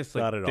think it's just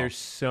like there's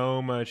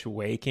so much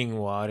waking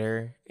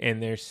water,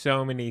 and there's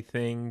so many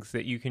things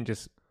that you can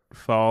just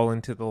fall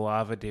into the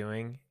lava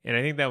doing. And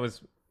I think that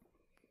was,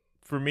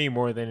 for me,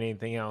 more than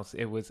anything else,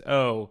 it was,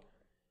 I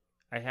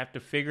have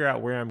to figure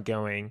out where I'm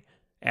going.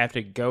 I have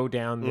to go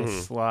down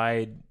this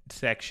slide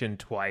section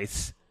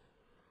twice.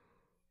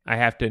 I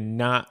have to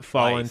not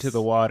fall into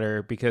the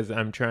water because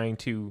I'm trying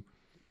to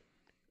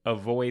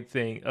avoid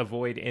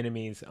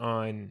enemies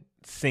on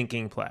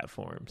sinking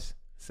platforms.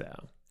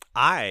 So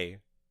I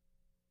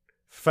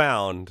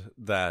found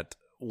that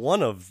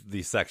one of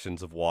the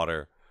sections of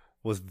water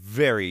was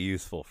very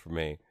useful for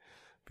me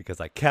because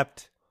I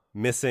kept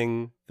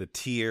missing the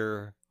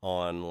tier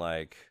on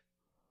like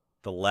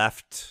the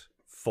left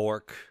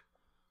fork,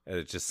 and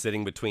it's just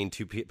sitting between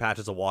two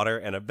patches of water,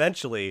 and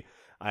eventually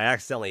I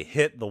accidentally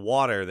hit the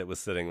water that was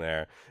sitting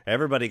there.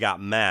 Everybody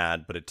got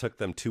mad, but it took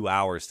them 2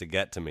 hours to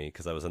get to me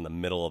because I was in the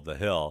middle of the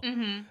hill.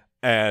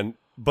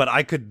 But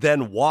I could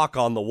then walk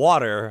on the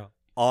water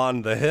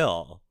on the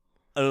hill.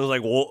 And I was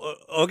like, well,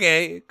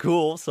 okay,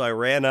 cool. So I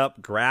ran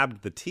up,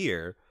 grabbed the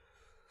tier.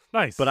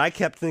 Nice. But I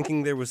kept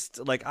thinking there was,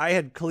 like, I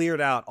had cleared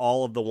out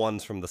all of the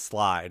ones from the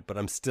slide, but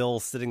I'm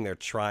still sitting there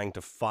trying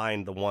to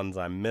find the ones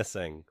I'm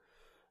missing.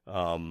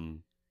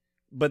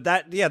 But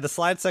the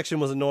slide section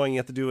was annoying. You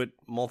have to do it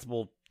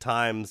multiple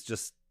times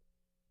just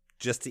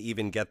to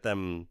even get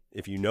them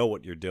if you know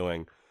what you're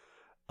doing.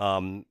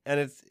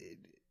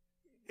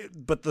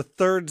 But the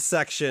third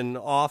section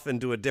off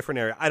into a different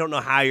area, I don't know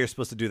how you're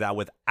supposed to do that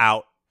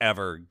without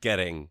ever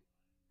getting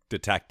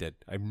detected.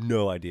 I have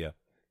no idea.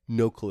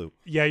 No clue.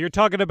 Yeah, you're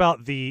talking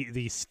about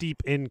the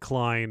steep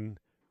incline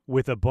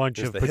with a bunch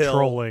There's of the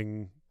patrolling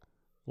hill.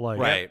 like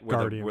where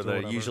guardians.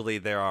 where usually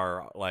there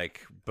are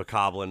like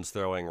bokoblins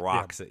throwing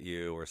rocks at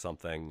you or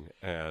something,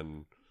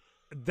 and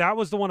that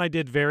was the one I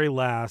did very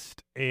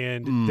last.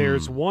 And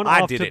there's one.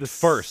 I off did to it the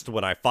first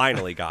when I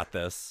finally got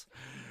this.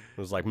 It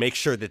was like, make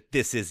sure that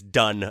this is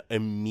done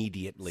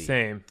immediately.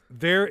 Same.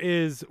 There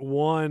is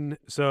one.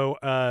 So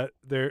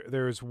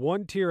there's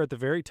one tier at the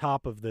very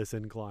top of this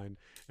incline,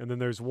 and then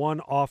there's one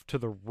off to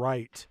the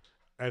right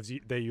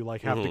that you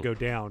like have to go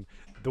down.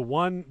 The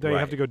one that you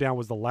have to go down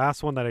was the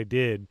last one that I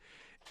did,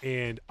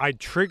 and I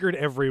triggered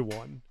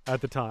everyone at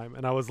the time,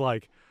 and I was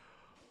like,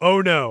 oh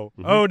no,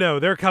 oh no,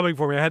 they're coming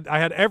for me. I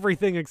had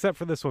everything except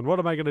for this one. What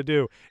am I gonna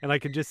do? And I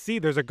can just see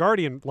there's a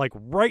guardian like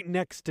right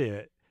next to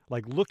it,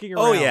 like looking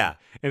around. Oh yeah.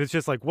 And it's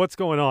just like, what's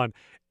going on?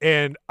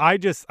 And I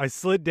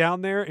slid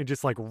down there and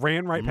just like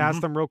ran right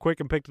past them real quick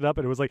and picked it up,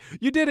 and it was like,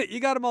 you did it, you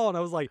got them all. And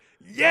I was like,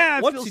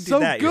 yeah, I feel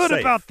so good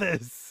about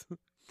this.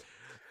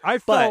 I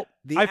felt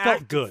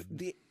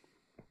good.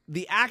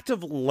 The act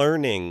of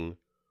learning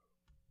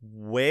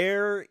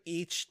where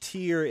each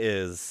tier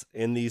is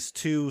in these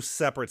two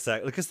separate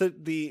sections, because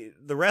the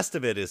rest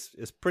of it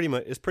is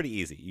pretty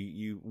easy.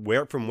 You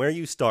from where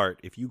you start,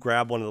 if you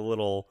grab one of the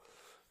little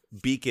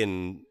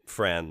beacon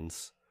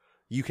friends,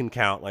 you can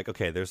count like,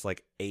 okay, there's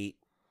like 8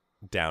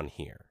 down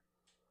here.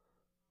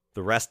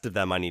 The rest of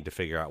them I need to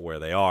figure out where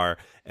they are,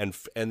 and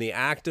the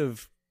act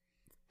of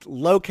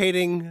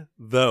locating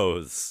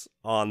those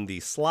on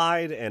the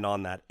slide and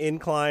on that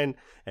incline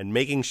and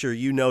making sure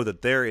you know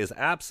that there is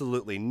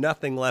absolutely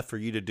nothing left for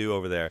you to do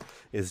over there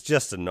is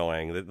just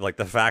annoying. Like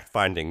the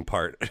fact-finding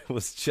part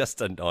was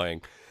just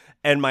annoying.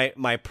 And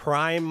my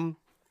prime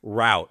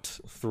route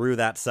through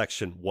that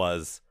section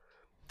was,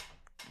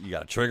 you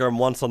got to trigger them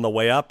once on the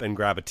way up and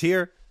grab a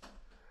tier,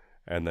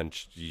 and then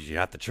you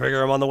have to trigger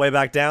them on the way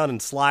back down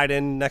and slide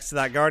in next to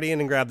that guardian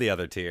and grab the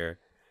other tier.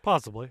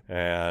 Possibly.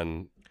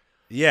 And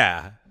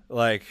yeah,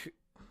 like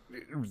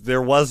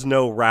there was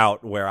no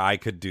route where I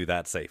could do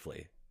that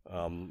safely.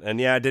 And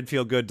yeah, it did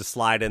feel good to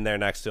slide in there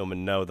next to him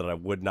and know that I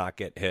would not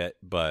get hit.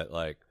 But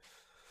like,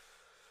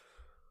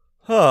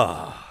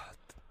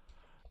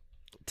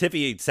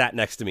 Tiffy sat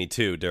next to me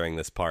too during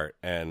this part,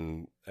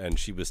 and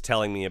she was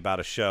telling me about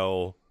a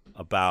show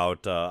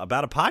about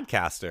a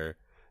podcaster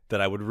that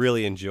I would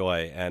really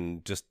enjoy.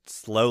 And just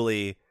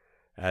slowly,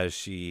 as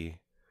she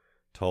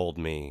told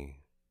me,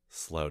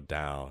 slowed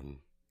down,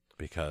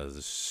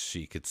 because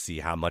she could see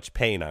how much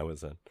pain I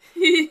was in.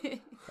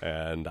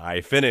 And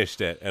I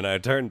finished it, and I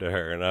turned to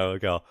her, and I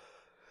would go,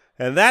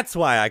 and that's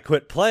why I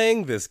quit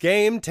playing this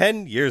game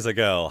 10 years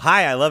ago.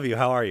 Hi, I love you.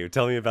 How are you?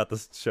 Tell me about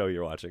the show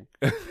you're watching.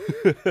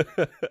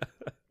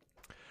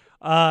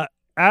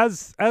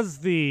 As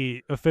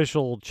the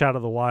official Chat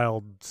of the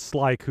Wild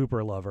Sly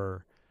Cooper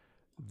lover,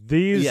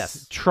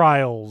 these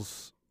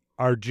trials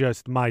are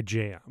just my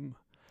jam.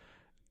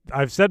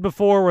 I've said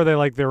before where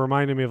they're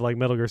reminding me of like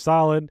Metal Gear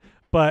Solid,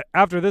 but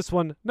after this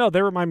one, no,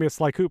 they remind me of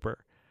Sly Cooper.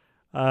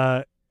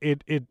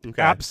 It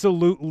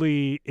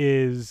absolutely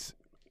is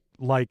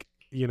like,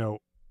 you know,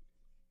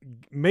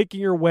 making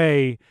your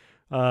way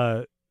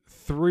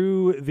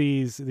through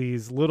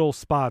these little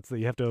spots that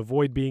you have to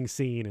avoid being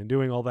seen and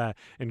doing all that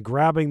and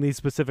grabbing these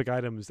specific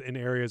items in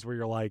areas where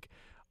you're like,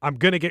 I'm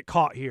going to get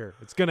caught here.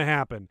 It's going to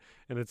happen.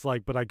 And it's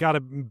like, but I got to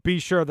be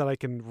sure that I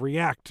can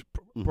react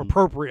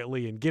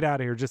appropriately and get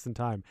out of here just in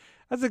time.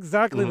 That's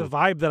exactly the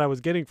vibe that I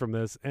was getting from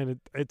this. And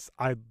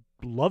I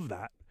love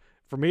that.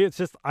 For me, it's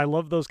just, I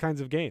love those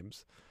kinds of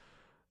games.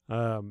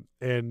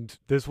 And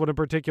this one in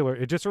particular,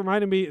 it just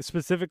reminded me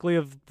specifically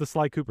of the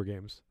Sly Cooper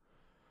games.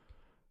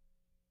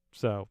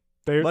 So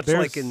much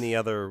like in the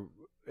other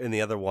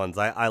ones,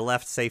 I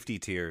left safety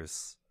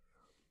tiers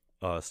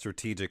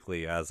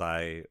strategically as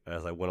I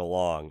went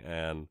along,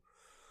 and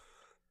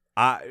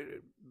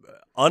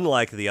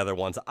unlike the other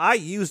ones, I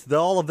used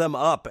all of them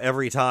up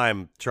every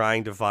time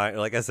trying to find.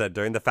 Like I said,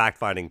 during the fact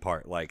finding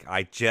part, like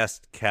I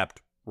just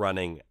kept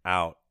running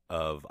out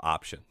of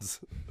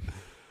options.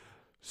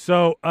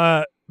 So,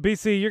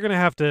 BC, you're gonna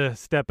have to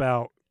step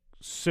out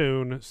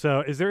soon.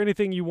 So, is there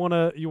anything you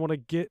wanna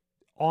get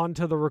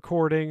onto the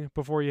recording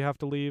before you have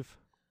to leave?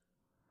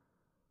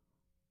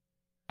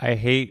 I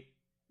hate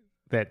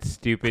that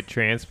stupid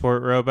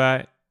transport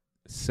robot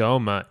so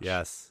much.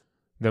 Yes.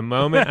 The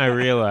moment I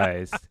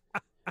realized,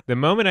 the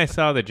moment I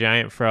saw the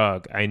giant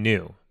frog, I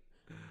knew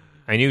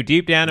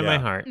deep down in my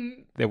heart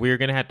that we were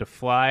going to have to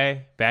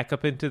fly back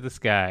up into the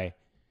sky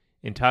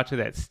and talk to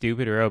that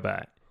stupid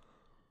robot.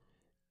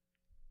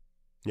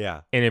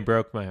 Yeah. And it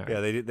broke my heart.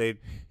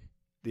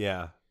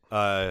 Yeah,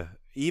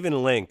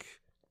 even Link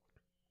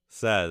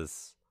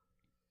says,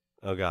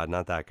 oh God,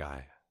 not that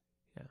guy.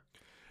 Yeah.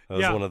 That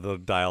was one of the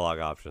dialogue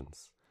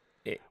options.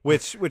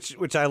 Which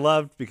I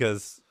loved,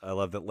 because I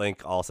love that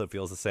Link also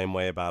feels the same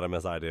way about him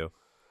as I do.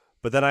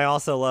 But then I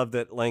also love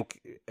that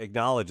Link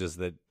acknowledges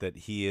that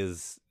he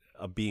is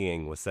a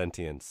being with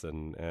sentience,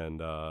 and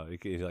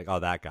he's like, oh,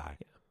 that guy.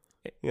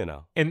 You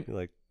know. And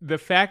like, the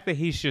fact that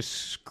he's just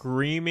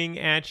screaming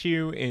at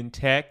you in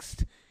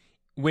text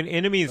when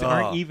enemies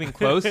aren't even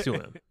close to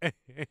him.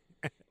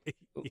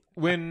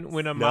 When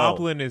a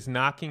moblin is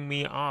knocking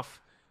me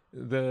off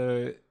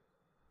into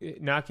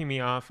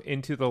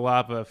the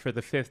lava for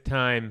the 5th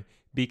time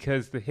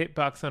because the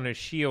hitbox on his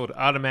shield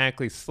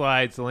automatically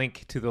slides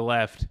Link to the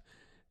left.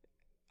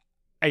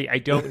 I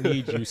don't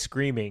need you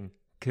screaming,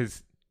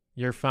 because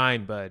you're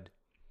fine, bud.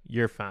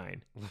 You're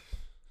fine.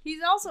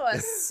 He's also a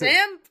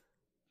simp.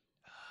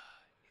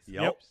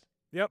 Yep.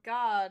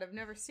 God, I've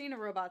never seen a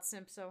robot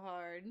simp so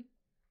hard.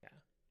 Yeah.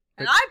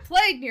 And I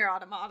played Nier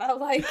Automata,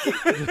 like...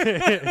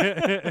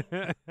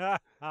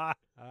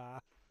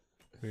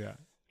 Yeah.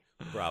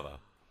 Bravo.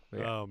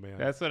 Yeah. Oh, man.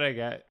 That's what I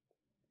got.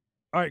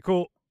 All right,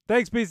 cool.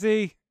 Thanks,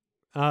 BC.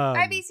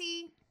 Hi,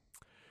 BC.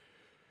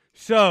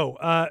 So,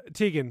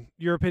 Tegan,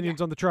 your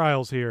opinions on the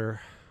trials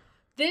here?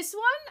 This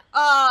one,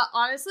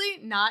 honestly,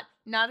 not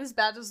as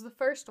bad as the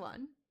first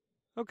one.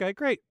 Okay,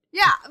 great.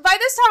 Yeah, by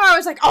this time I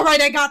was like, all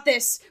right, I got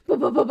this.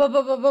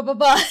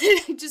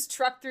 I just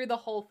trucked through the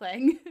whole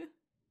thing.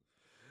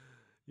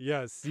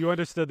 Yes, you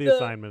understood the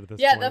assignment at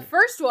this point. Yeah, the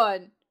first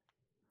one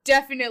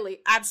definitely,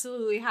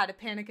 absolutely had a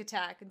panic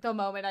attack the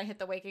moment I hit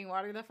the waking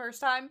water the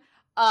first time.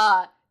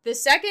 The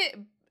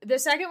second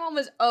one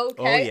was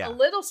okay, a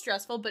little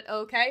stressful, but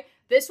okay.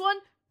 This one,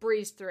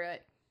 breezed through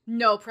it.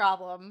 No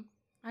problem.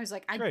 I was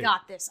like, I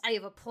got this. I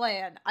have a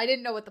plan. I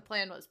didn't know what the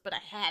plan was, but I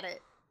had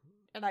it.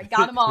 And I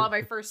got them all on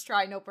my first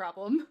try, no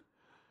problem.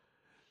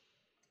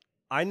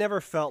 I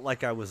never felt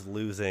like I was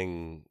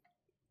losing,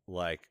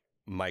 like,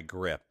 my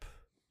grip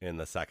in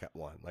the second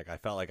one. Like, I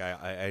felt like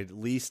I at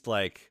least,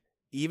 like,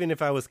 even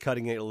if I was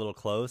cutting it a little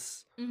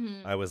close,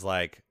 I was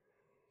like,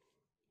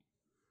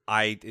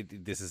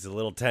 this is a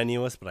little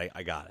tenuous, but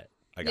I got it.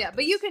 I got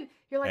but you're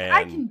like, and,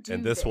 I can do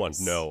and this one,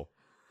 this. no.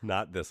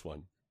 Not this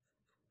one.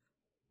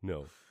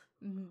 No.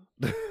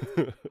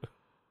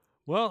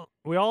 Well,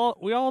 we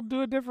all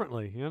do it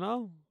differently, you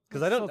know?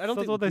 Because I don't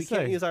think what we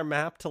can't use our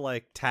map to,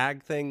 like,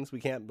 tag things.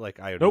 We can't, like,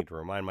 I need to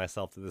remind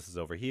myself that this is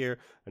over here.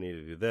 I need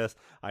to do this.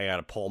 I got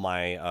to pull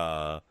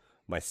my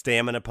my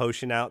stamina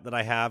potion out that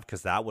I have,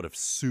 because that would have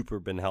super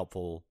been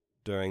helpful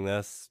during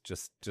this.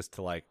 Just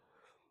to, like,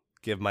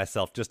 give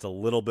myself just a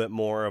little bit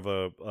more of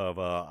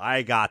a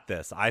I got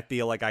this. I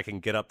feel like I can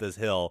get up this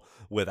hill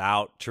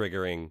without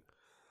triggering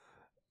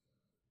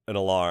an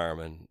alarm.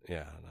 And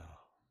yeah, no,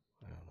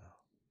 I don't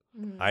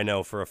know. I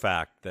know for a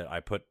fact that I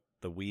put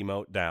the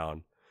Wiimote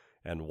down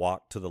and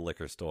walked to the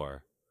liquor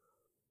store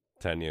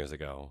 10 years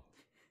ago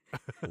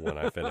when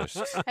I finished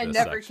and this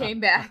never section. came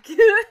back.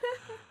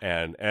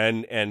 and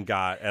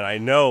I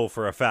know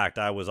for a fact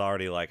I was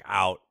already, like,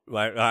 out.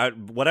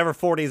 Whatever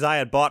 40s I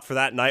had bought for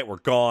that night were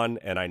gone,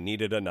 and I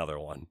needed another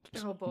one.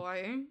 Oh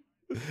boy.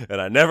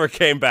 And I never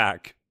came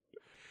back.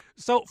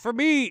 So for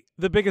me,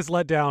 the biggest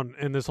letdown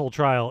in this whole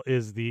trial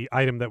is the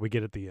item that we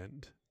get at the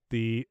end.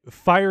 The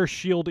fire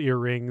shield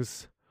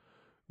earrings,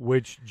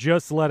 which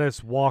just let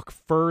us walk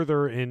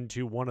further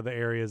into one of the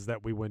areas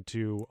that we went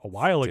to a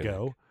while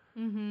ago.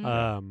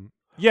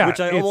 Yeah,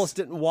 which I almost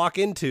didn't walk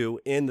into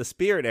in the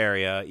spirit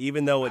area,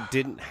 even though it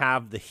didn't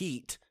have the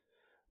heat,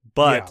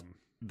 but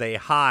they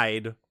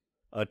hide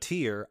a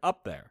tier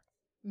up there.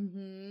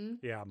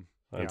 Yeah.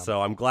 And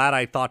so I'm glad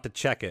I thought to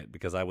check it,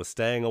 because I was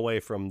staying away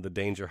from the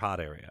danger hot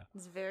area.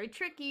 It's very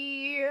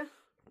tricky.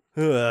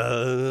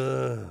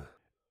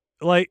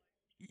 Like,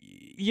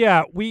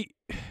 yeah,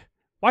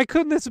 why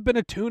couldn't this have been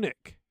a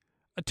tunic?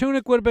 A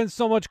tunic would have been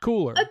so much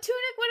cooler. A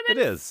tunic would have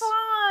been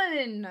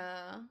fun.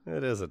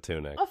 It is a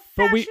tunic. A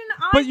fashion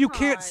icon. But you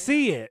can't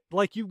see it.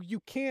 Like, you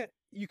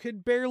can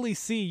barely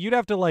see. You'd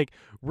have to, like,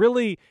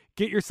 really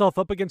get yourself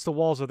up against the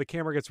wall so the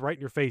camera gets right in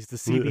your face to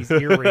see these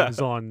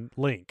earrings on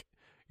Link.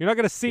 You're not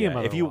going to see him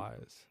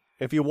otherwise.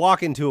 If you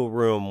walk into a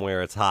room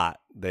where it's hot,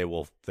 they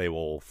will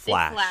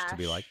flash to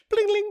be like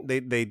bling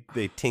bling.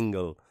 They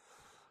tingle,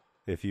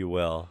 if you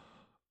will.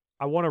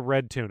 I want a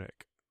red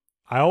tunic.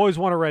 I always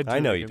want a red tunic. I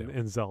know you do.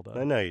 In Zelda.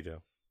 I know you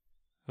do.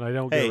 And I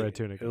don't get a red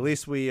tunic. At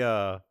least we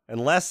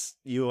unless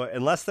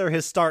they're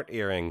his start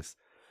earrings.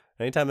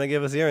 Anytime they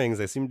give us earrings,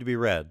 they seem to be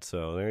red.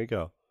 So there you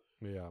go.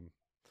 Yeah.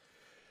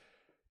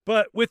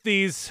 But with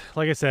these,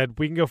 like I said,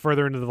 we can go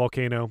further into the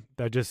volcano.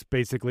 That just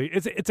basically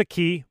it's a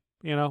key,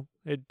 you know.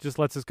 It just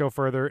lets us go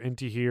further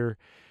into here,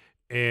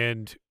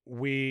 and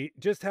we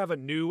just have a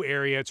new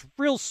area. It's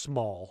real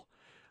small.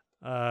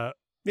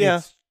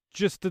 It's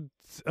just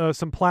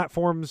some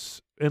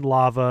platforms in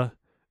lava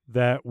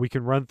that we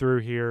can run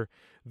through here.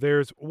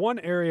 There's one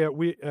area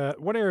a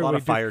lot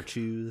of fire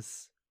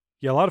chews.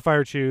 Yeah, a lot of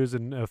fire chews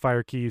and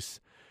fire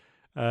keys.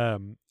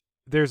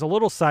 There's a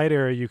little side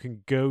area you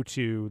can go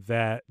to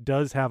that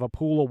does have a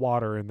pool of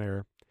water in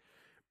there,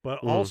 but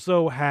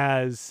also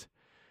has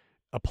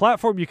a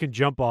platform you can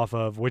jump off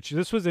of, which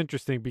this was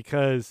interesting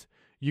because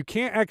you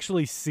can't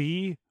actually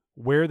see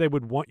where they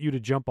would want you to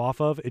jump off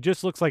of. It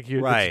just looks like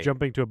you're it's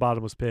jumping to a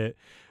bottomless pit.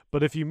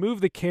 But if you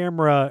move the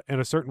camera in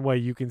a certain way,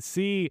 you can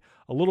see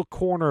a little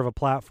corner of a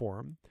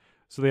platform.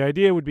 So the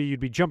idea would be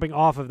you'd be jumping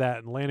off of that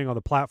and landing on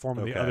the platform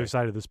on the other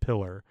side of this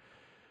pillar.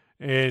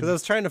 And I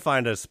was trying to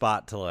find a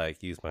spot to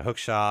like use my hook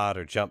shot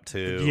or jump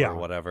to or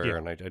whatever,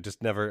 and I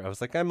just never. I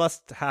was like, I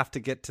must have to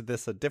get to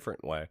this a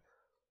different way.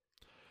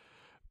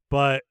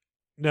 But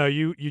no,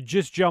 you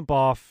just jump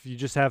off. You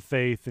just have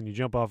faith, and you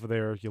jump off of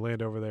there. You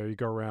land over there. You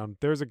go around.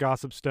 There's a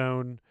gossip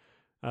stone.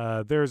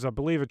 There's, I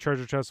believe, a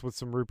treasure chest with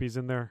some rupees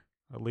in there,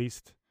 at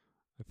least,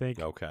 I think.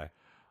 Okay.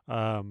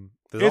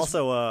 There's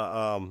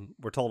also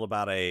we're told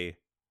about a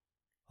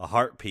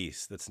heart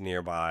piece that's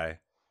nearby,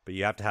 but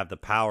you have to have the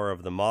power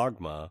of the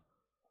magma.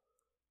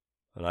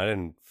 And I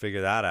didn't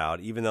figure that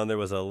out, even though there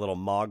was a little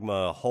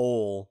magma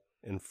hole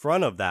in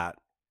front of that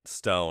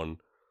stone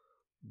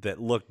that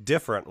looked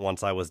different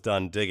once I was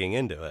done digging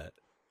into it.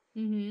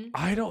 Mm-hmm.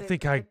 I don't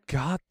think I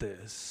got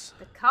this.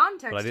 The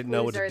context but I didn't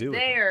know what to do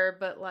there,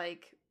 but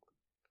like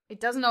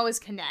it doesn't always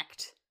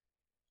connect.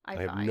 I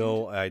had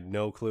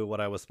no clue what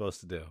I was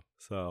supposed to do.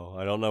 So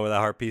I don't know where that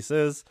heart piece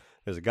is.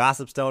 There's a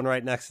gossip stone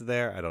right next to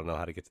there. I don't know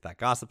how to get to that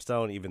gossip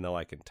stone, even though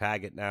I can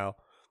tag it now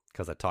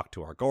because I talked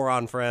to our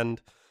Goron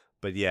friend.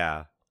 But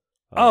yeah.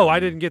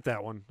 I didn't get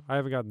that one. I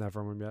haven't gotten that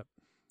from him yet.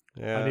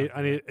 Yeah.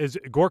 I need. Is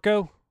it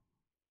Gorko?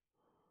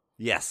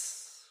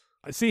 Yes.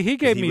 See, he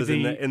gave me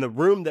in the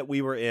room that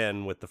we were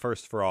in with the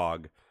first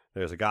frog.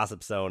 There's a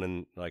gossip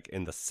stone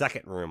in the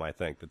second room, I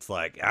think. That's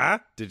like,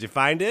 did you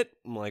find it?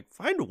 I'm like,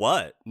 find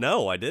what?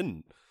 No, I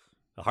didn't.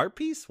 A heart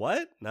piece?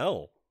 What?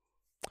 No.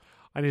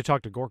 I need to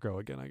talk to Gorko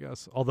again, I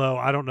guess. Although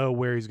I don't know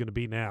where he's going to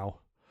be now.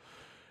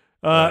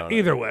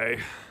 Either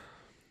way,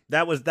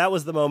 that was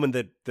the moment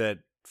that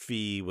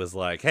Fee was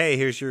like, "Hey,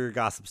 here's your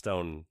gossip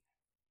stone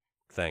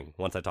thing."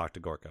 Once I talked to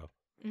Gorko.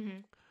 Mm-hmm.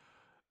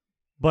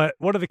 But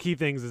one of the key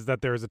things is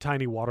that there is a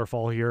tiny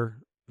waterfall here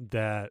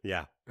that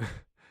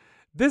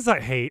this I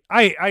hate.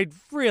 I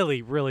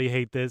really, really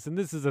hate this. And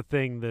this is a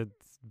thing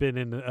that's been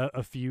in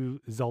a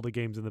few Zelda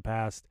games in the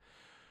past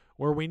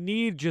where we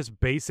need just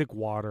basic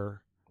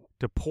water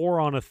to pour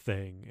on a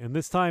thing. And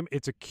this time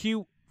it's a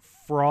cute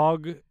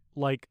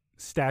frog-like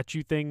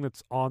statue thing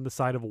that's on the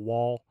side of a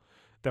wall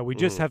that we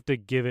just have to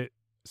give it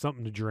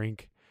something to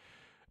drink.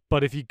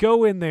 But if you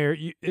go in there,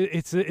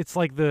 it's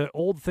like the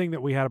old thing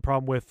that we had a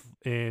problem with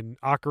in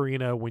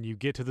Ocarina when you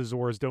get to the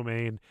Zora's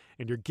Domain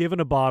and you're given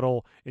a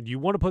bottle and you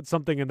want to put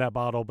something in that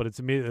bottle, but it's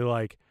immediately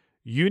like,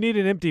 you need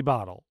an empty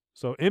bottle.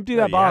 So empty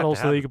that bottle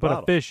so that you can put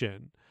a fish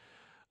in.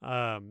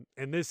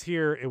 And this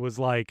here, it was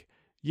like,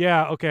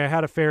 yeah, okay, I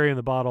had a fairy in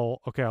the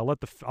bottle. Okay, I'll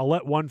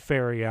let one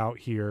fairy out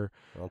here.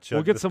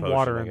 We'll get some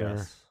water in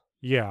there.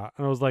 Yeah,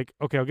 and I was like,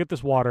 okay, I'll get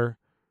this water.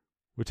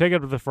 We take it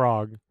up to the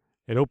frog.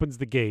 It opens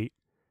the gate.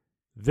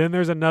 Then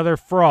there's another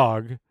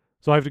frog,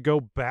 so I have to go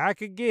back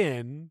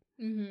again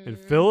and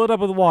fill it up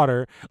with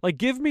water. Like,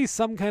 give me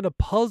some kind of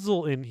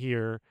puzzle in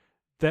here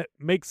that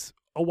makes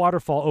a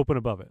waterfall open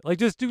above it. Like,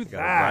 just do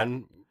that.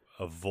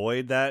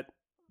 Avoid that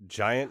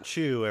giant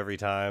chew every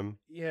time.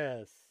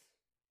 Yes.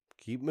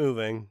 Keep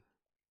moving.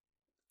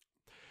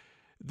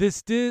 I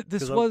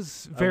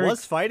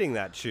was fighting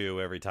that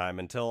chew every time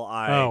until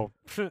I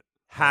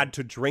had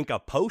to drink a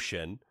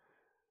potion.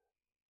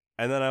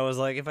 And then I was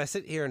like, if I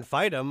sit here and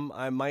fight him,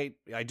 I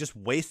just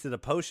wasted a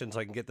potion so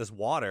I can get this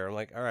water. I'm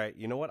like, all right,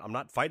 you know what? I'm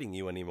not fighting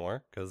you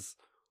anymore because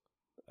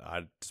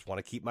I just want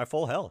to keep my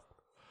full health.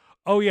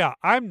 Oh, yeah.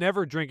 I'm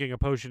never drinking a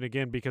potion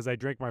again because I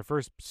drank my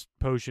first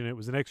potion. It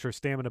was an extra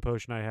stamina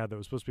potion I had that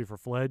was supposed to be for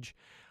Fledge.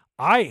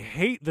 I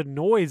hate the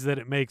noise that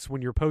it makes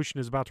when your potion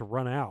is about to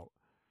run out.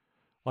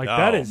 Like,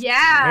 that is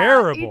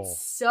terrible.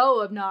 It's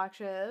so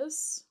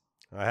obnoxious.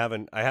 I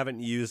haven't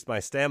used my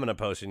stamina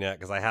potion yet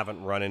because I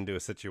haven't run into a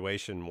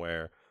situation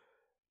where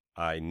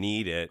I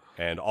need it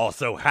and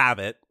also have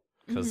it.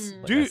 Because,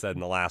 like I said in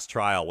the last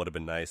trial, would have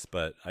been nice,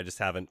 but I just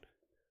haven't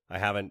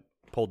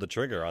pulled the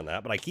trigger on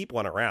that. But I keep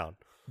one around.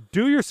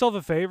 Do yourself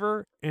a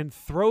favor and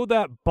throw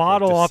that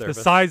bottle off the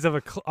side of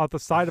a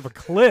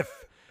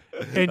cliff,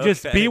 and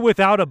just be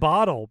without a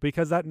bottle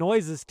because that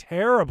noise is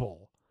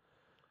terrible.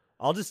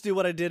 I'll just do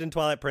what I did in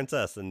Twilight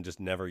Princess and just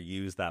never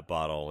use that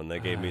bottle. And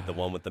they gave me the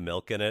one with the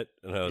milk in it.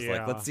 And I was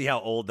like, let's see how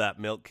old that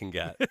milk can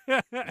get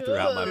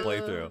throughout my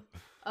playthrough.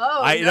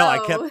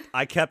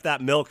 I kept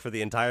that milk for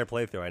the entire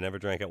playthrough. I never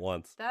drank it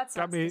once. That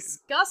sounds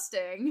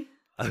disgusting.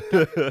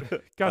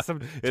 Got some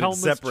It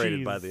separated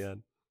cheese by the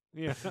end.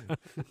 Yeah.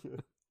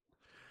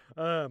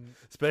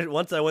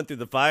 Once I went through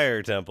the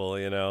fire temple,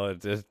 it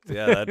just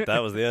that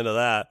was the end of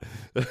that.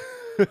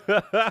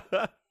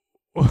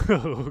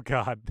 Oh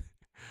God.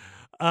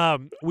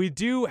 We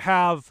do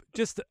have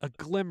just a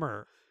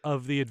glimmer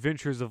of the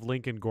adventures of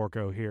Link and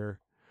Gorko here,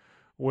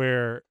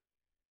 where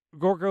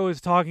Gorko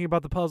is talking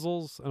about the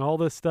puzzles and all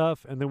this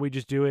stuff, and then we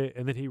just do it,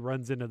 and then he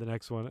runs into the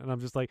next one, and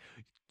I'm just like,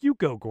 you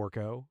go,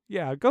 Gorko.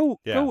 Yeah, go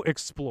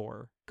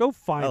explore. Go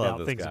find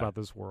out things about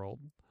this world.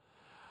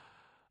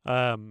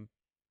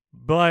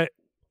 But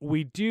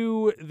we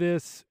do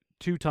this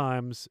 2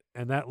 times,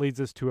 and that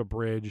leads us to a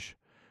bridge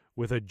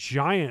with a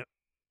giant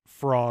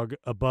frog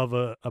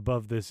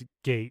above this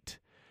gate.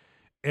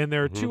 And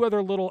there are 2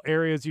 other little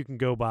areas you can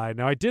go by.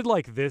 Now, I did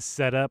like this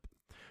setup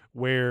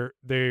where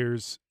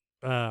there's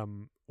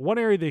one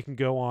area they can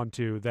go on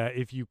to that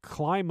if you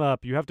climb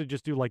up, you have to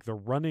just do like the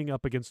running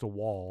up against a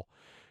wall,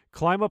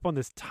 climb up on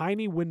this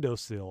tiny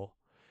windowsill,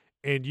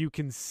 and you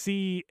can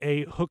see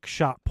a hook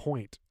shot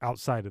point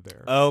outside of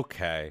there.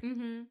 Okay.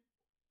 Mm-hmm.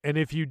 And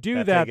if you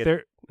do that,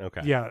 there,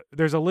 okay, yeah,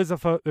 there's a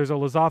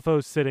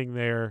Lizalfos sitting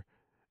there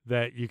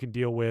that you can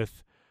deal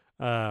with,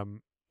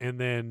 and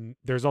then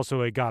there's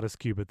also a goddess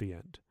cube at the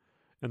end,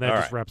 and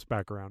that just wraps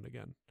back around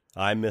again.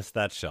 I missed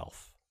that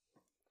shelf.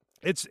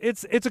 It's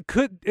a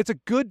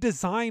good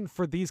design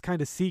for these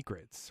kind of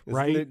secrets,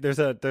 right? There's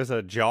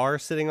a jar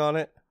sitting on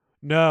it.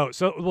 No,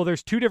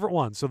 there's two different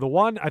ones. So the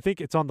one I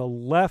think it's on the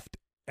left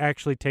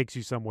actually takes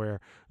you somewhere.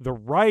 The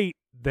right,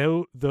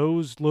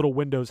 those little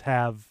windows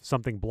have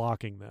something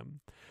blocking them.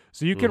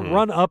 So you can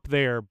run up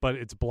there, but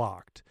it's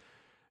blocked.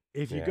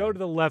 If you go to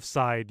the left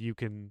side, you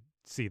can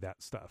see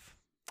that stuff.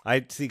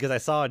 I see, because I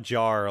saw a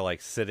jar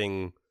like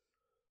sitting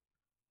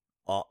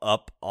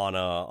up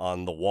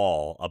on the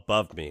wall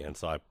above me, and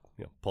so I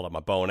pulled up my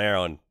bow and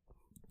arrow and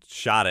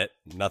shot it.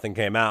 Nothing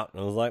came out.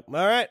 And I was like, all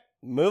right,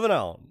 moving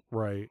on.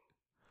 Right.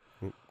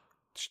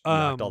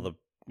 Knocked all the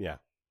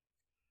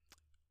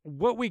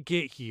What we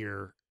get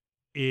here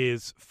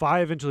is Fi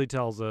eventually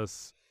tells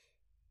us.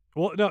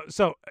 Well, no,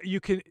 so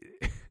you can.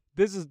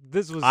 This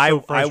was.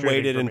 So I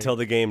waited until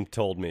the game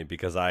told me,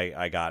 because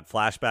I got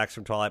flashbacks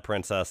from Twilight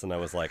Princess, and I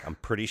was like, I'm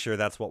pretty sure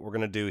that's what we're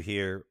gonna do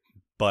here,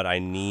 but I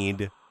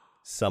need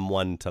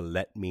someone to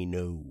let me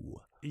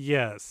know.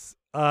 Yes.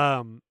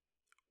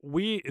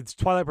 It's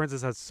Twilight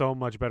Princess has so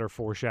much better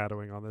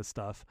foreshadowing on this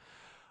stuff.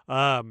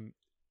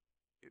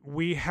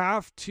 We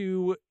have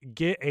to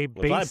get a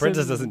basin. Twilight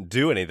Princess doesn't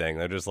do anything.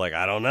 They're just like,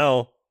 I don't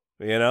know,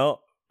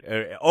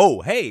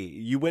 Oh, hey,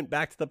 you went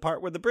back to the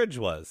part where the bridge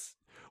was.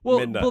 Well,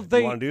 you want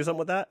to do something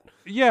with that?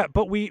 Yeah,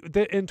 but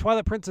in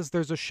Twilight Princess,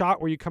 there's a shot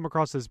where you come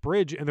across this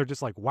bridge, and they're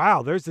just like,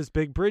 wow, there's this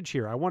big bridge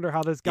here. I wonder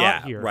how this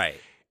got here. Right.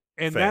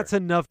 And Fair. that's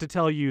enough to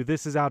tell you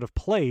this is out of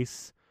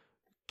place.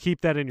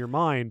 Keep that in your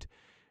mind.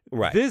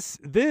 Right.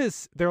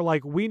 This they're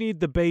like, we need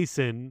the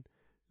basin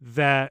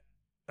that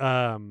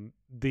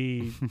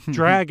the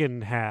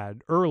dragon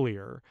had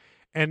earlier.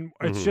 And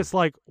it's just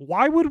like,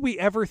 why would we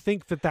ever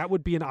think that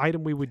would be an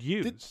item we would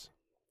use?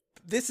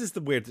 This is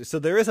the weird. So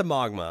there is a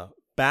Magma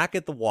back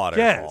at the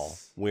waterfall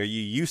where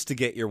you used to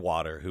get your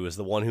water, who is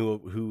the one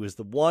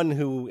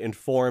who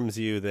informs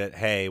you that,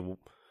 hey,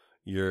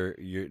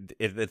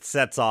 it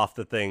sets off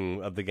the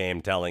thing of the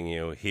game telling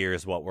you,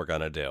 here's what we're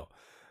gonna do.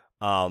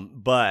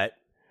 But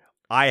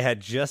I had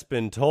just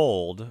been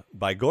told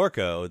by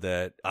Gorko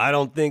that I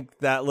don't think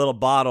that little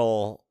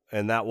bottle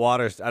and that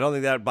water, I don't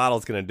think that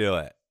bottle's gonna do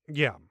it.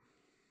 Yeah.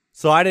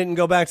 So I didn't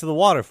go back to the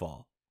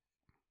waterfall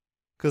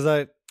because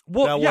that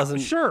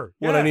wasn't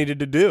what I needed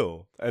to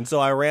do. And so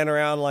I ran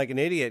around like an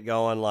idiot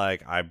going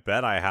like, I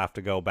bet I have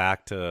to go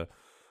back to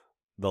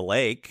the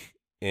lake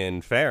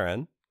in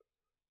Farron.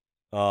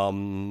 But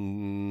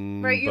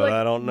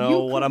I don't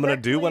know what I'm going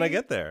to do when I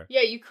get there.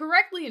 Yeah, you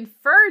correctly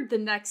inferred the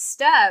next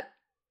step.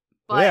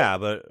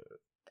 But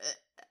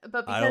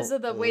but because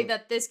of the way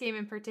that this game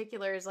in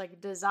particular is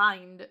like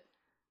designed,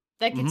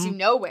 that gets you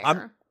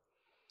nowhere.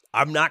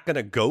 I'm not going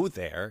to go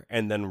there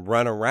and then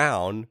run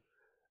around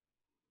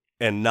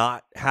and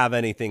not have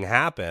anything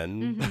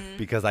happen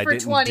because I didn't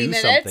do 20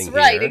 minutes. Something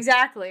right, here.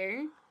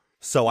 Exactly.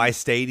 So I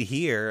stayed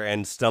here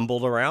and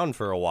stumbled around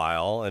for a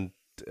while, and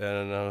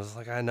I was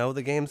like, I know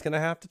the game's going to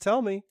have to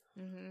tell me.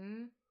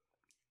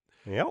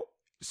 Yep.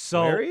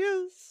 So there he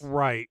is.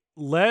 Right.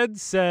 Led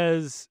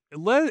says,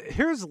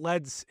 here's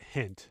Led's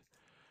hint.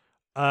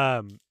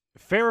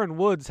 Farron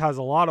Woods has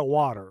a lot of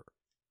water.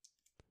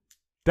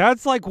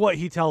 That's like what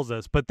he tells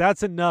us, but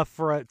that's enough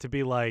for it to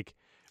be like,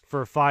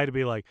 for Fi to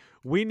be like,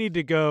 we need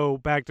to go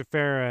back to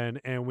Farron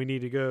and we need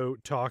to go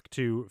talk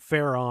to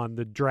Farron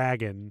the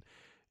dragon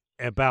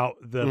about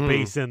the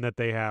basin that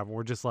they have. And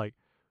we're just like,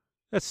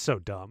 that's so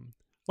dumb.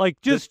 Like,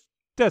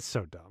 that's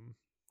so dumb.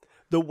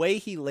 The way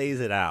he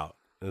lays it out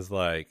is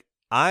like,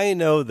 I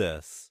know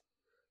this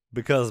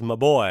because my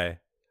boy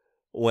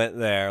went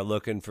there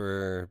looking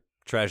for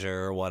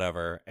treasure or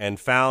whatever and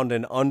found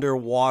an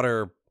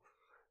underwater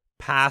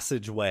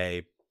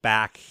passageway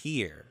back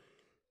here,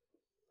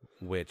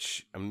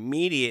 which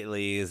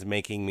immediately is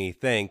making me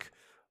think,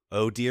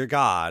 oh dear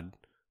God,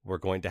 we're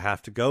going to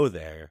have to go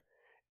there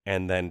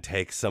and then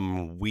take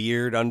some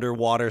weird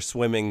underwater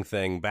swimming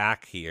thing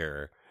back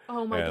here.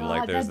 Oh my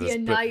God, that'd be a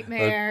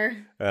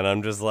nightmare. And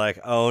I'm just like,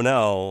 oh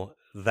no,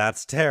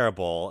 that's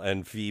terrible.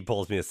 And Fee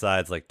pulls me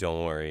aside, it's like,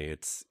 don't worry,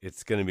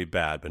 it's going to be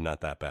bad, but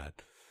not that bad.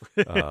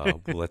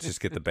 Let's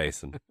just get the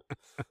basin.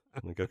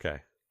 I'm like, okay.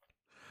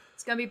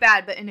 It's going to be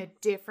bad, but in a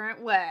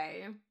different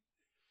way.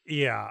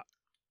 Yeah.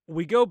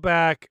 We go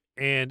back,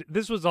 and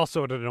this was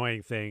also an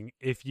annoying thing.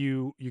 If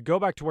you go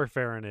back to where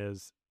Farron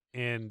is,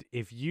 and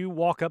if you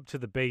walk up to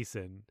the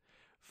basin,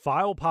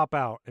 Fi will pop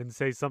out and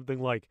say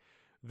something like,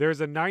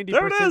 there's a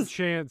 90%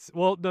 chance.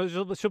 Well, no,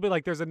 she'll be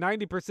like, there's a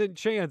 90%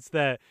 chance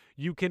that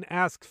you can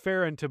ask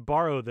Farron to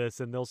borrow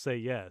this, and they'll say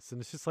yes. And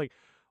it's just like,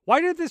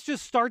 why did this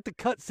just start the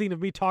cutscene of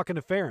me talking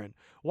to Farron?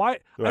 Why?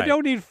 Right. I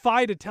don't need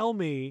Fi to tell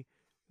me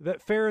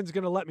that Farron's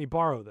going to let me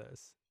borrow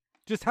this.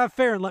 Just have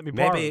Farron let me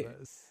borrow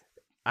this.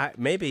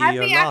 Maybe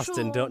you're lost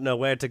and don't know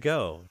where to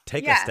go.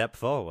 Take a step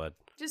forward.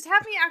 Just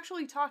have me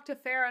actually talk to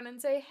Farron and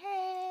say,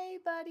 hey,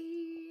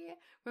 buddy,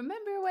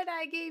 remember when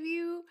I gave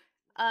you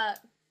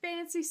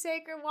fancy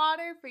sacred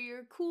water for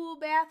your cool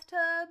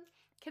bathtub?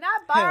 Can I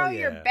borrow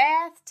your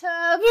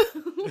bathtub?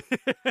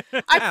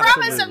 I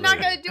promise I'm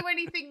not going to do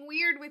anything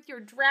weird with your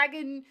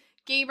dragon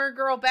gamer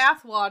girl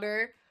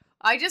bathwater.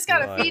 I just got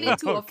to feed it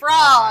to a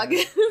frog.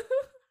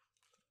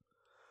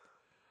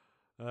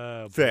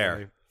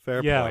 Fair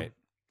point.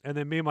 And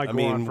then me and my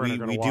Goron friend are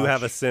going to watch. We do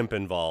have a simp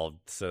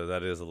involved, so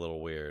that is a little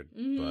weird.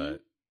 Mm-hmm.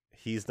 But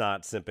he's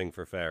not simping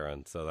for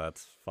Farron, so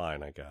that's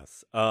fine, I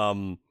guess.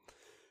 Yeah,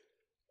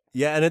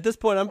 and at this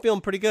point, I'm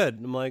feeling pretty good.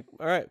 I'm like,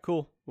 all right,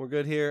 cool. We're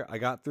good here. I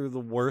got through the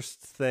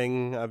worst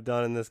thing I've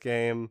done in this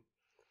game.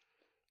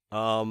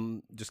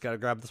 Just got to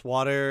grab this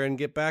water and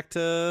get back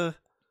to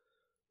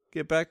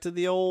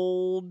the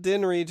old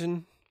Din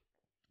region.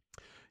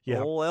 Yeah.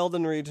 Old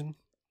Elden region.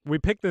 We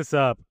picked this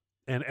up.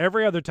 And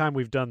every other time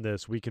we've done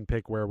this, we can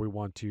pick where we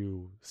want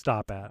to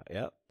stop at.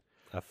 Yep.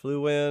 I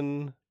flew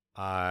in.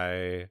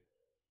 I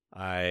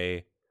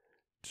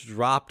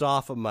dropped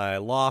off of my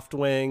loft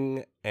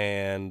wing,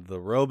 and the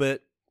robot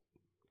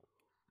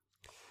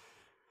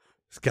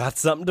has got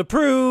something to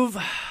prove.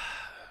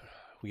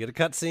 We get a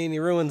cutscene. He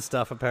ruins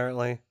stuff,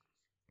 apparently.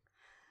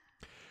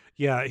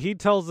 Yeah, he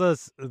tells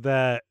us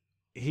that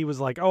he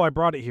was like, oh, I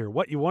brought it here.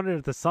 What, you wanted it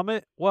at the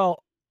summit?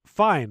 Well,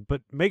 fine,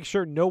 but make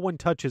sure no one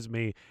touches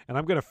me, and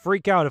I'm going to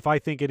freak out if I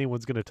think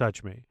anyone's going to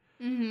touch me.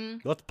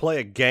 Mm-hmm. Let's play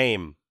a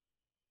game.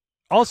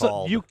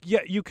 Also, you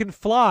can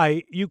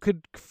fly. You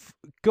could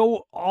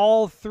go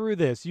all through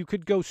this. You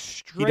could go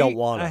straight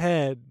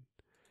ahead,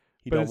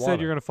 but instead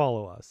you're going to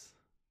follow us.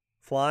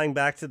 Flying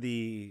back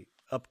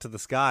up to the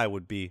sky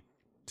would be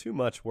too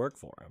much work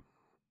for him.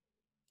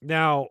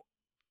 Now,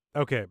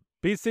 okay,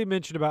 BC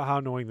mentioned about how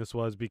annoying this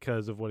was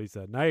because of what he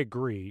said, and I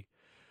agree,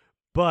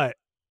 but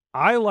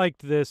I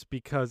liked this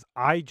because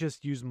I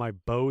just used my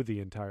bow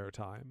the entire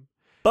time.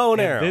 Bow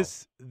and arrow.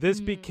 This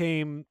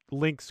became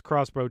Link's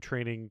crossbow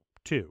training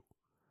too.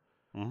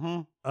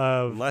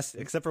 Mm-hmm.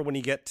 Except for when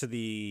you get to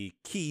the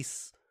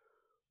Keese,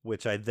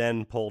 which I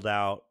then pulled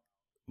out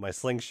my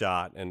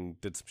slingshot and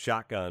did some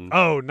shotgun.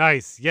 Oh,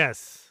 nice.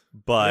 Yes.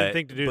 But I didn't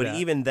think to do that.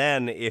 Even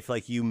then, if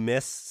like you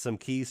miss some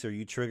Keese or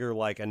you trigger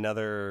like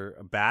another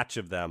batch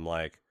of them,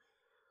 like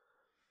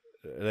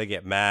they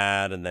get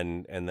mad, and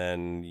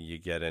then you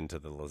get into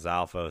the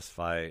Lizalfos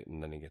fight,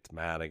 and then he gets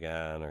mad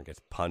again, or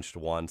gets punched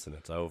once, and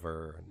it's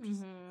over.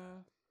 And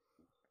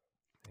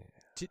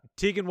just,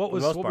 Tegan, what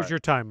was your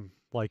time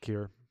like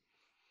here?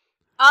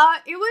 I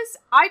did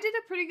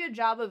a pretty good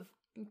job of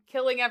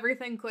killing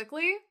everything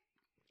quickly.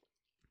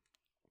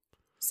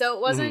 So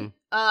it wasn't.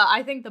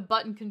 I think the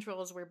button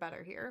controls were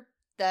better here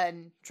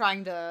than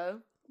trying to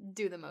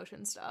do the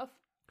motion stuff.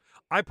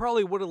 I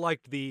probably would have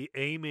liked the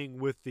aiming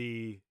with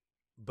the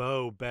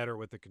bow better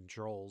with the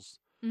controls,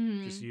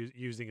 just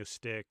using a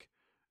stick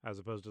as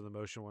opposed to the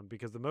motion one,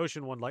 because the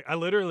motion one, like I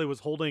literally was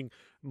holding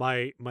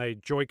my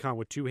Joy-Con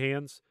with two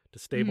hands to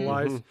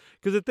stabilize,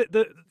 because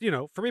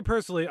for me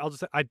personally, I'll just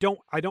say I don't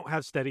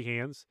have steady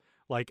hands.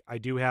 Like I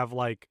do have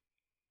I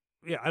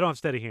don't have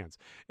steady hands,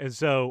 and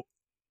so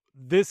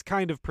this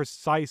kind of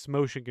precise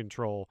motion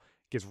control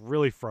gets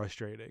really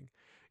frustrating,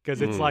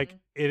 because it's like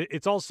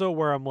it's also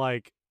where I'm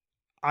like,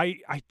 I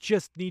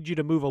just need you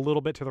to move a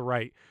little bit to the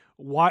right.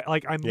 Why?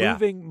 Like I'm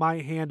moving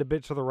my hand a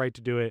bit to the right to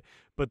do it,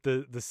 but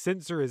the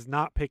sensor is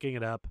not picking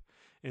it up,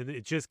 and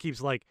it just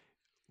keeps like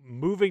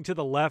moving to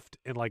the left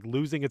and like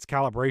losing its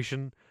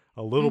calibration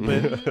a little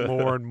bit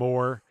more and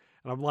more.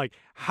 And I'm like,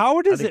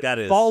 how does it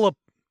fall apart?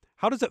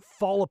 How does it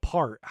fall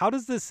apart? How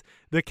does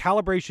the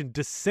calibration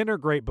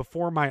disintegrate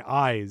before my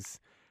eyes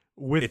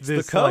with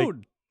this the code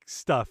like,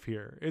 stuff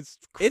here? It's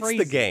crazy. It's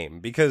the game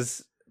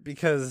because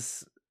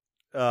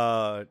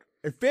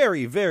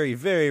very, very,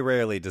 very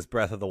rarely does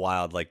Breath of the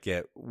Wild like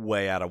get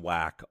way out of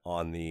whack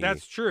on the.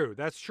 That's true.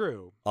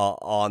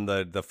 On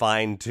the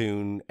fine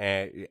tune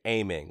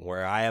aiming,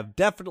 where I have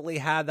definitely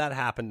had that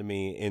happen to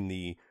me in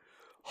the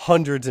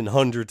hundreds and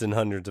hundreds and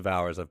hundreds of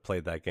hours I've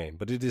played that game,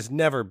 but it has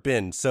never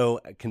been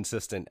so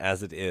consistent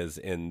as it is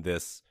in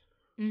this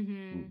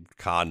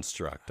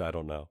construct. I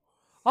don't know.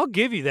 I'll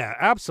give you that.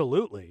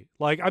 Absolutely.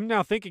 Like I'm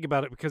now thinking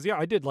about it because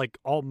I did like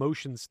all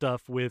motion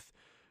stuff with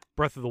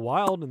Breath of the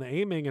Wild and the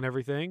aiming and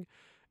everything,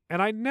 and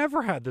I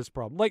never had this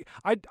problem. Like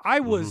I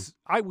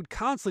would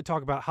constantly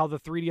talk about how the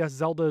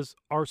 3DS Zeldas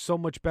are so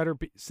much better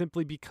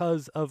simply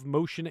because of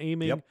motion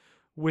aiming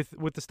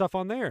with the stuff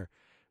on there.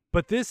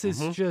 But this is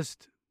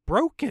just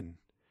broken.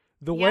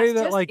 The way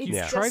that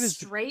it's try to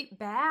straight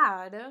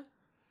bad.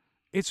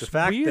 It's the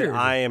fact weird. that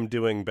I am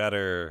doing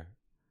better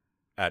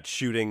at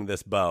shooting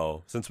this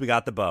bow, since we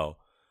got the bow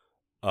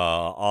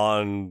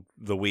on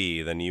the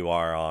Wii, than you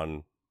are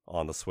on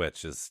the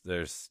Switch. Is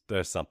there's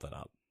something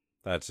up.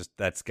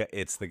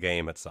 It's the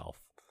game itself.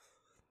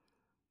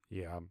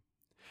 Yeah.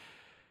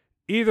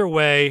 Either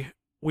way,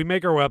 we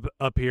make our way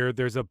up here.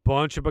 There's a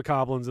bunch of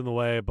bokoblins in the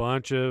way, a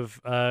bunch of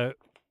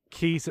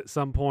Keese at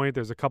some point.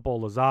 There's a couple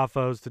of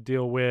Lizafos to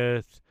deal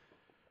with.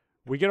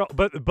 We get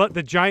but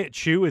the giant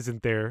chew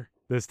isn't there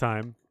this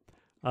time.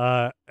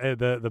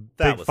 The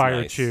big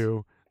fire nice.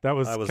 Chew. That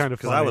was kind of funny.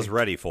 Because I was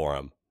ready for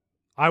him.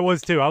 I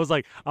was too. I was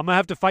like, I'm gonna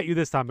have to fight you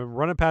this time. I'm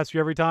running past you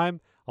every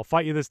time. I'll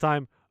fight you this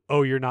time.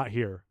 Oh, you're not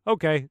here.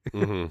 Okay.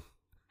 Mm-hmm.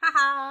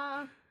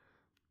 Haha.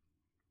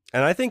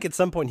 And I think at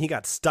some point he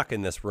got stuck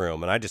in this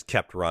room, and I just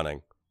kept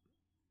running.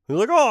 He's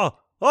like, oh,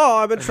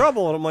 I'm in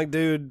trouble. And I'm like,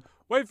 dude,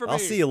 wait for me. I'll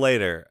see you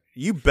later.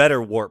 You better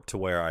warp to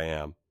where I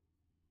am.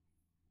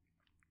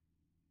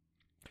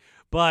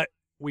 But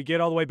we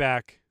get all the way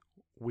back.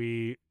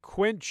 We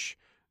quench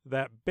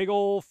that big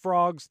old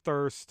frog's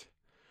thirst,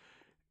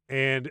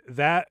 and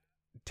that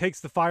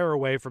takes the fire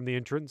away from the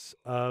entrance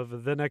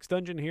of the next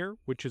dungeon here,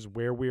 which is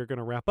where we are going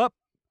to wrap up.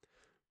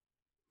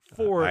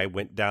 I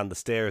went down the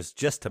stairs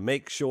just to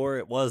make sure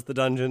it was the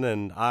dungeon,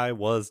 and I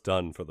was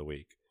done for the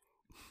week.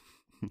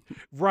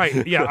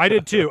 Right. Yeah, I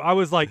did too. I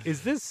was like,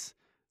 this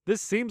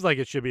seems like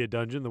it should be a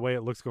dungeon the way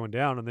it looks going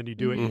down, and then you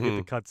do it and you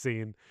get the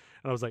cutscene. And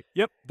I was like,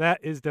 yep,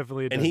 that is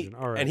definitely a dungeon.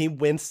 All right. And he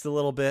winced a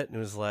little bit and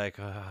was like,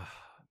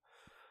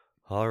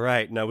 all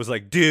right. And I was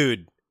like,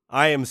 dude,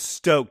 I am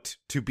stoked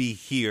to be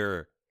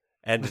here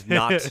and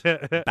not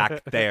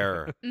back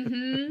there.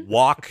 Mm-hmm.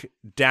 Walk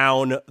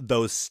down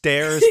those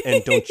stairs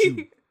and don't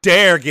you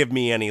dare give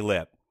me any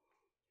lip.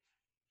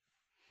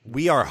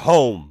 We are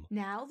home.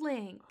 Now,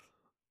 Link.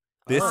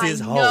 This is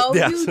home. I know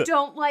Yes. you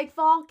don't like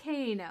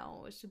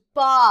volcanoes,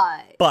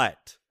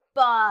 but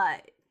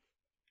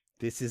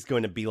this is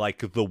going to be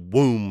like the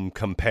womb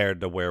compared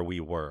to where we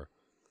were.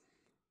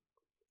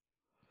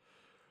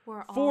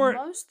 We're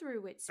almost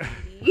through it,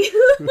 sweetie.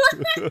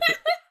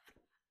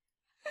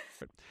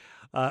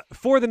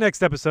 For the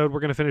next episode,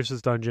 we're going to finish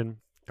this dungeon,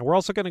 and we're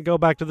also going to go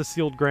back to the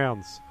sealed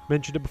grounds.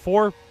 Mentioned it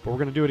before, but we're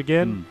going to do it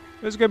again.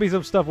 There's going to be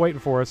some stuff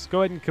waiting for us.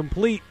 Go ahead and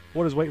complete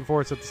what is waiting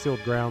for us at the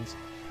sealed grounds.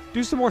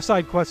 Do some more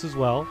side quests as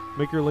well.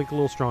 Make your Link a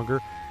little stronger.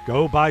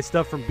 Go buy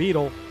stuff from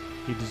Beetle.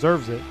 He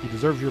deserves it. He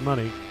deserves your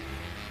money.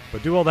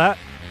 But do all that,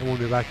 and we'll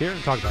be back here and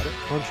talk about it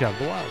on Shadow of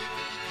the Wild.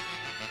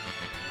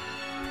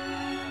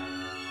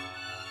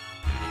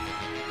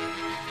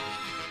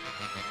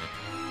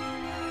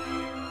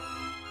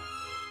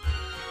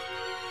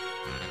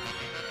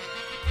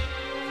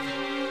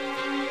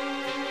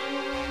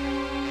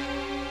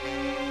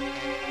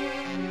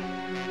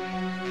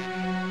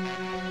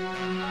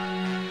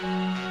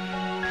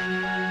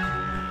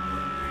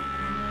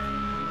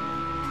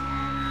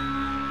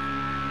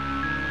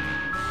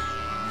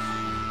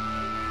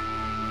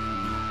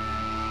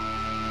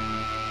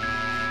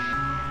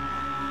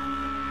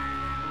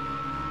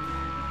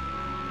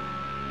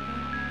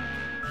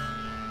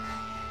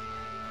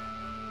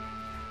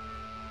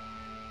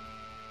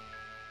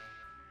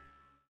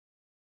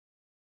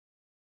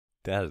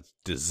 That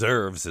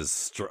deserves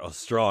is a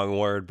strong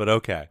word, but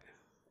okay.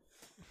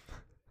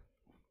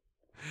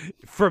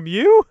 From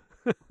you?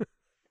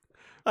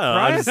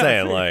 I'm just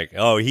saying, like,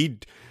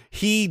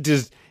 he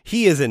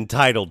is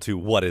entitled to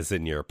what is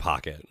in your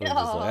pocket. I'm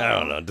just like, I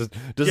don't know.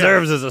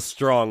 Deserves is a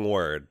strong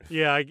word.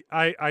 Yeah,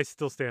 I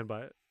still stand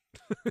by it.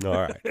 All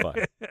right,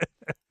 fine.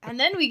 And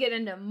then we get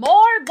into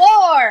more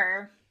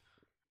lore.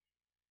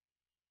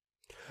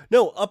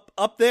 No,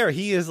 up there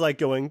he is like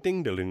going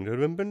ding ding ding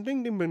ding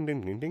ding ding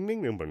ding ding ding ding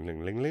ding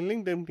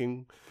ding ding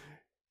ding.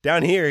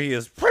 Down here he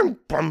is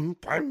Brian,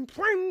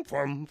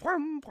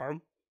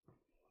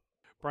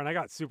 I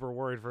got super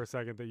worried for a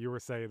second that you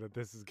were saying that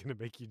this is going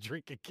to make you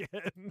drink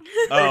again.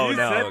 Oh you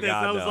no, said this,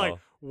 God, I was no. like,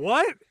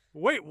 what?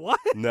 Wait, what?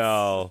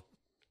 No.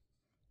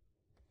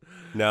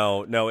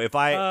 If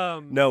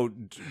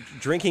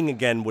drinking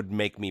again would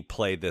make me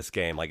play this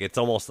game. Like it's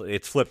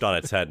flipped on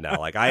its head now.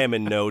 Like I am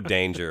in no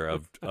danger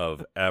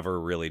of ever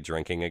really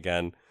drinking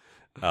again.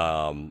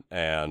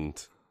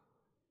 And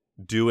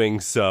doing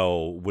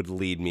so would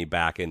lead me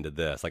back into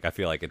this. Like I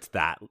feel like it's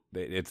that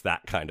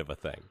kind of a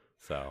thing.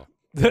 So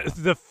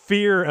the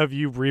fear of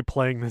you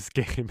replaying this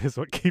game is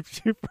what keeps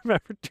you from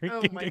ever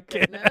drinking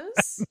again.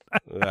 Goodness.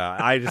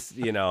 I just,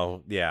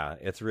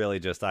 it's really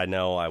just, I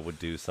know I would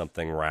do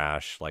something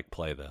rash, like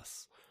play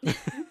this.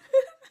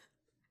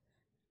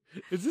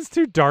 Is this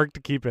too dark to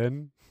keep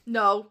in?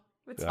 No,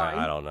 it's fine.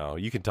 I don't know.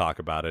 You can talk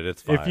about it.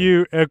 It's fine. If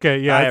you, okay,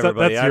 yeah, Hi,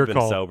 everybody. that's your I've been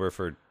call. sober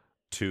for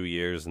 2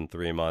 years and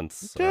 3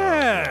 months. So,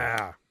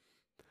 Yeah.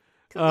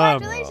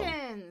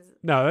 Congratulations.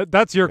 No,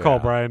 that's your call,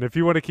 Yeah. Brian. If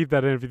you want to keep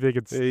that in, if you think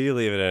it's... You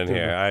leave it in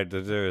here.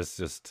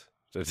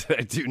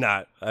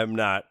 I'm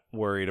not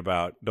worried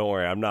about, don't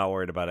worry, I'm not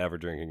worried about ever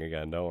drinking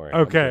again. Don't worry.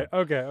 Okay.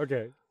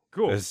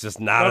 Cool. It's just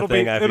not a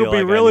thing I feel it'll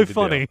be like really I need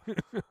funny.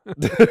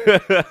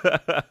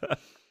 to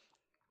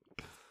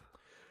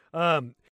do.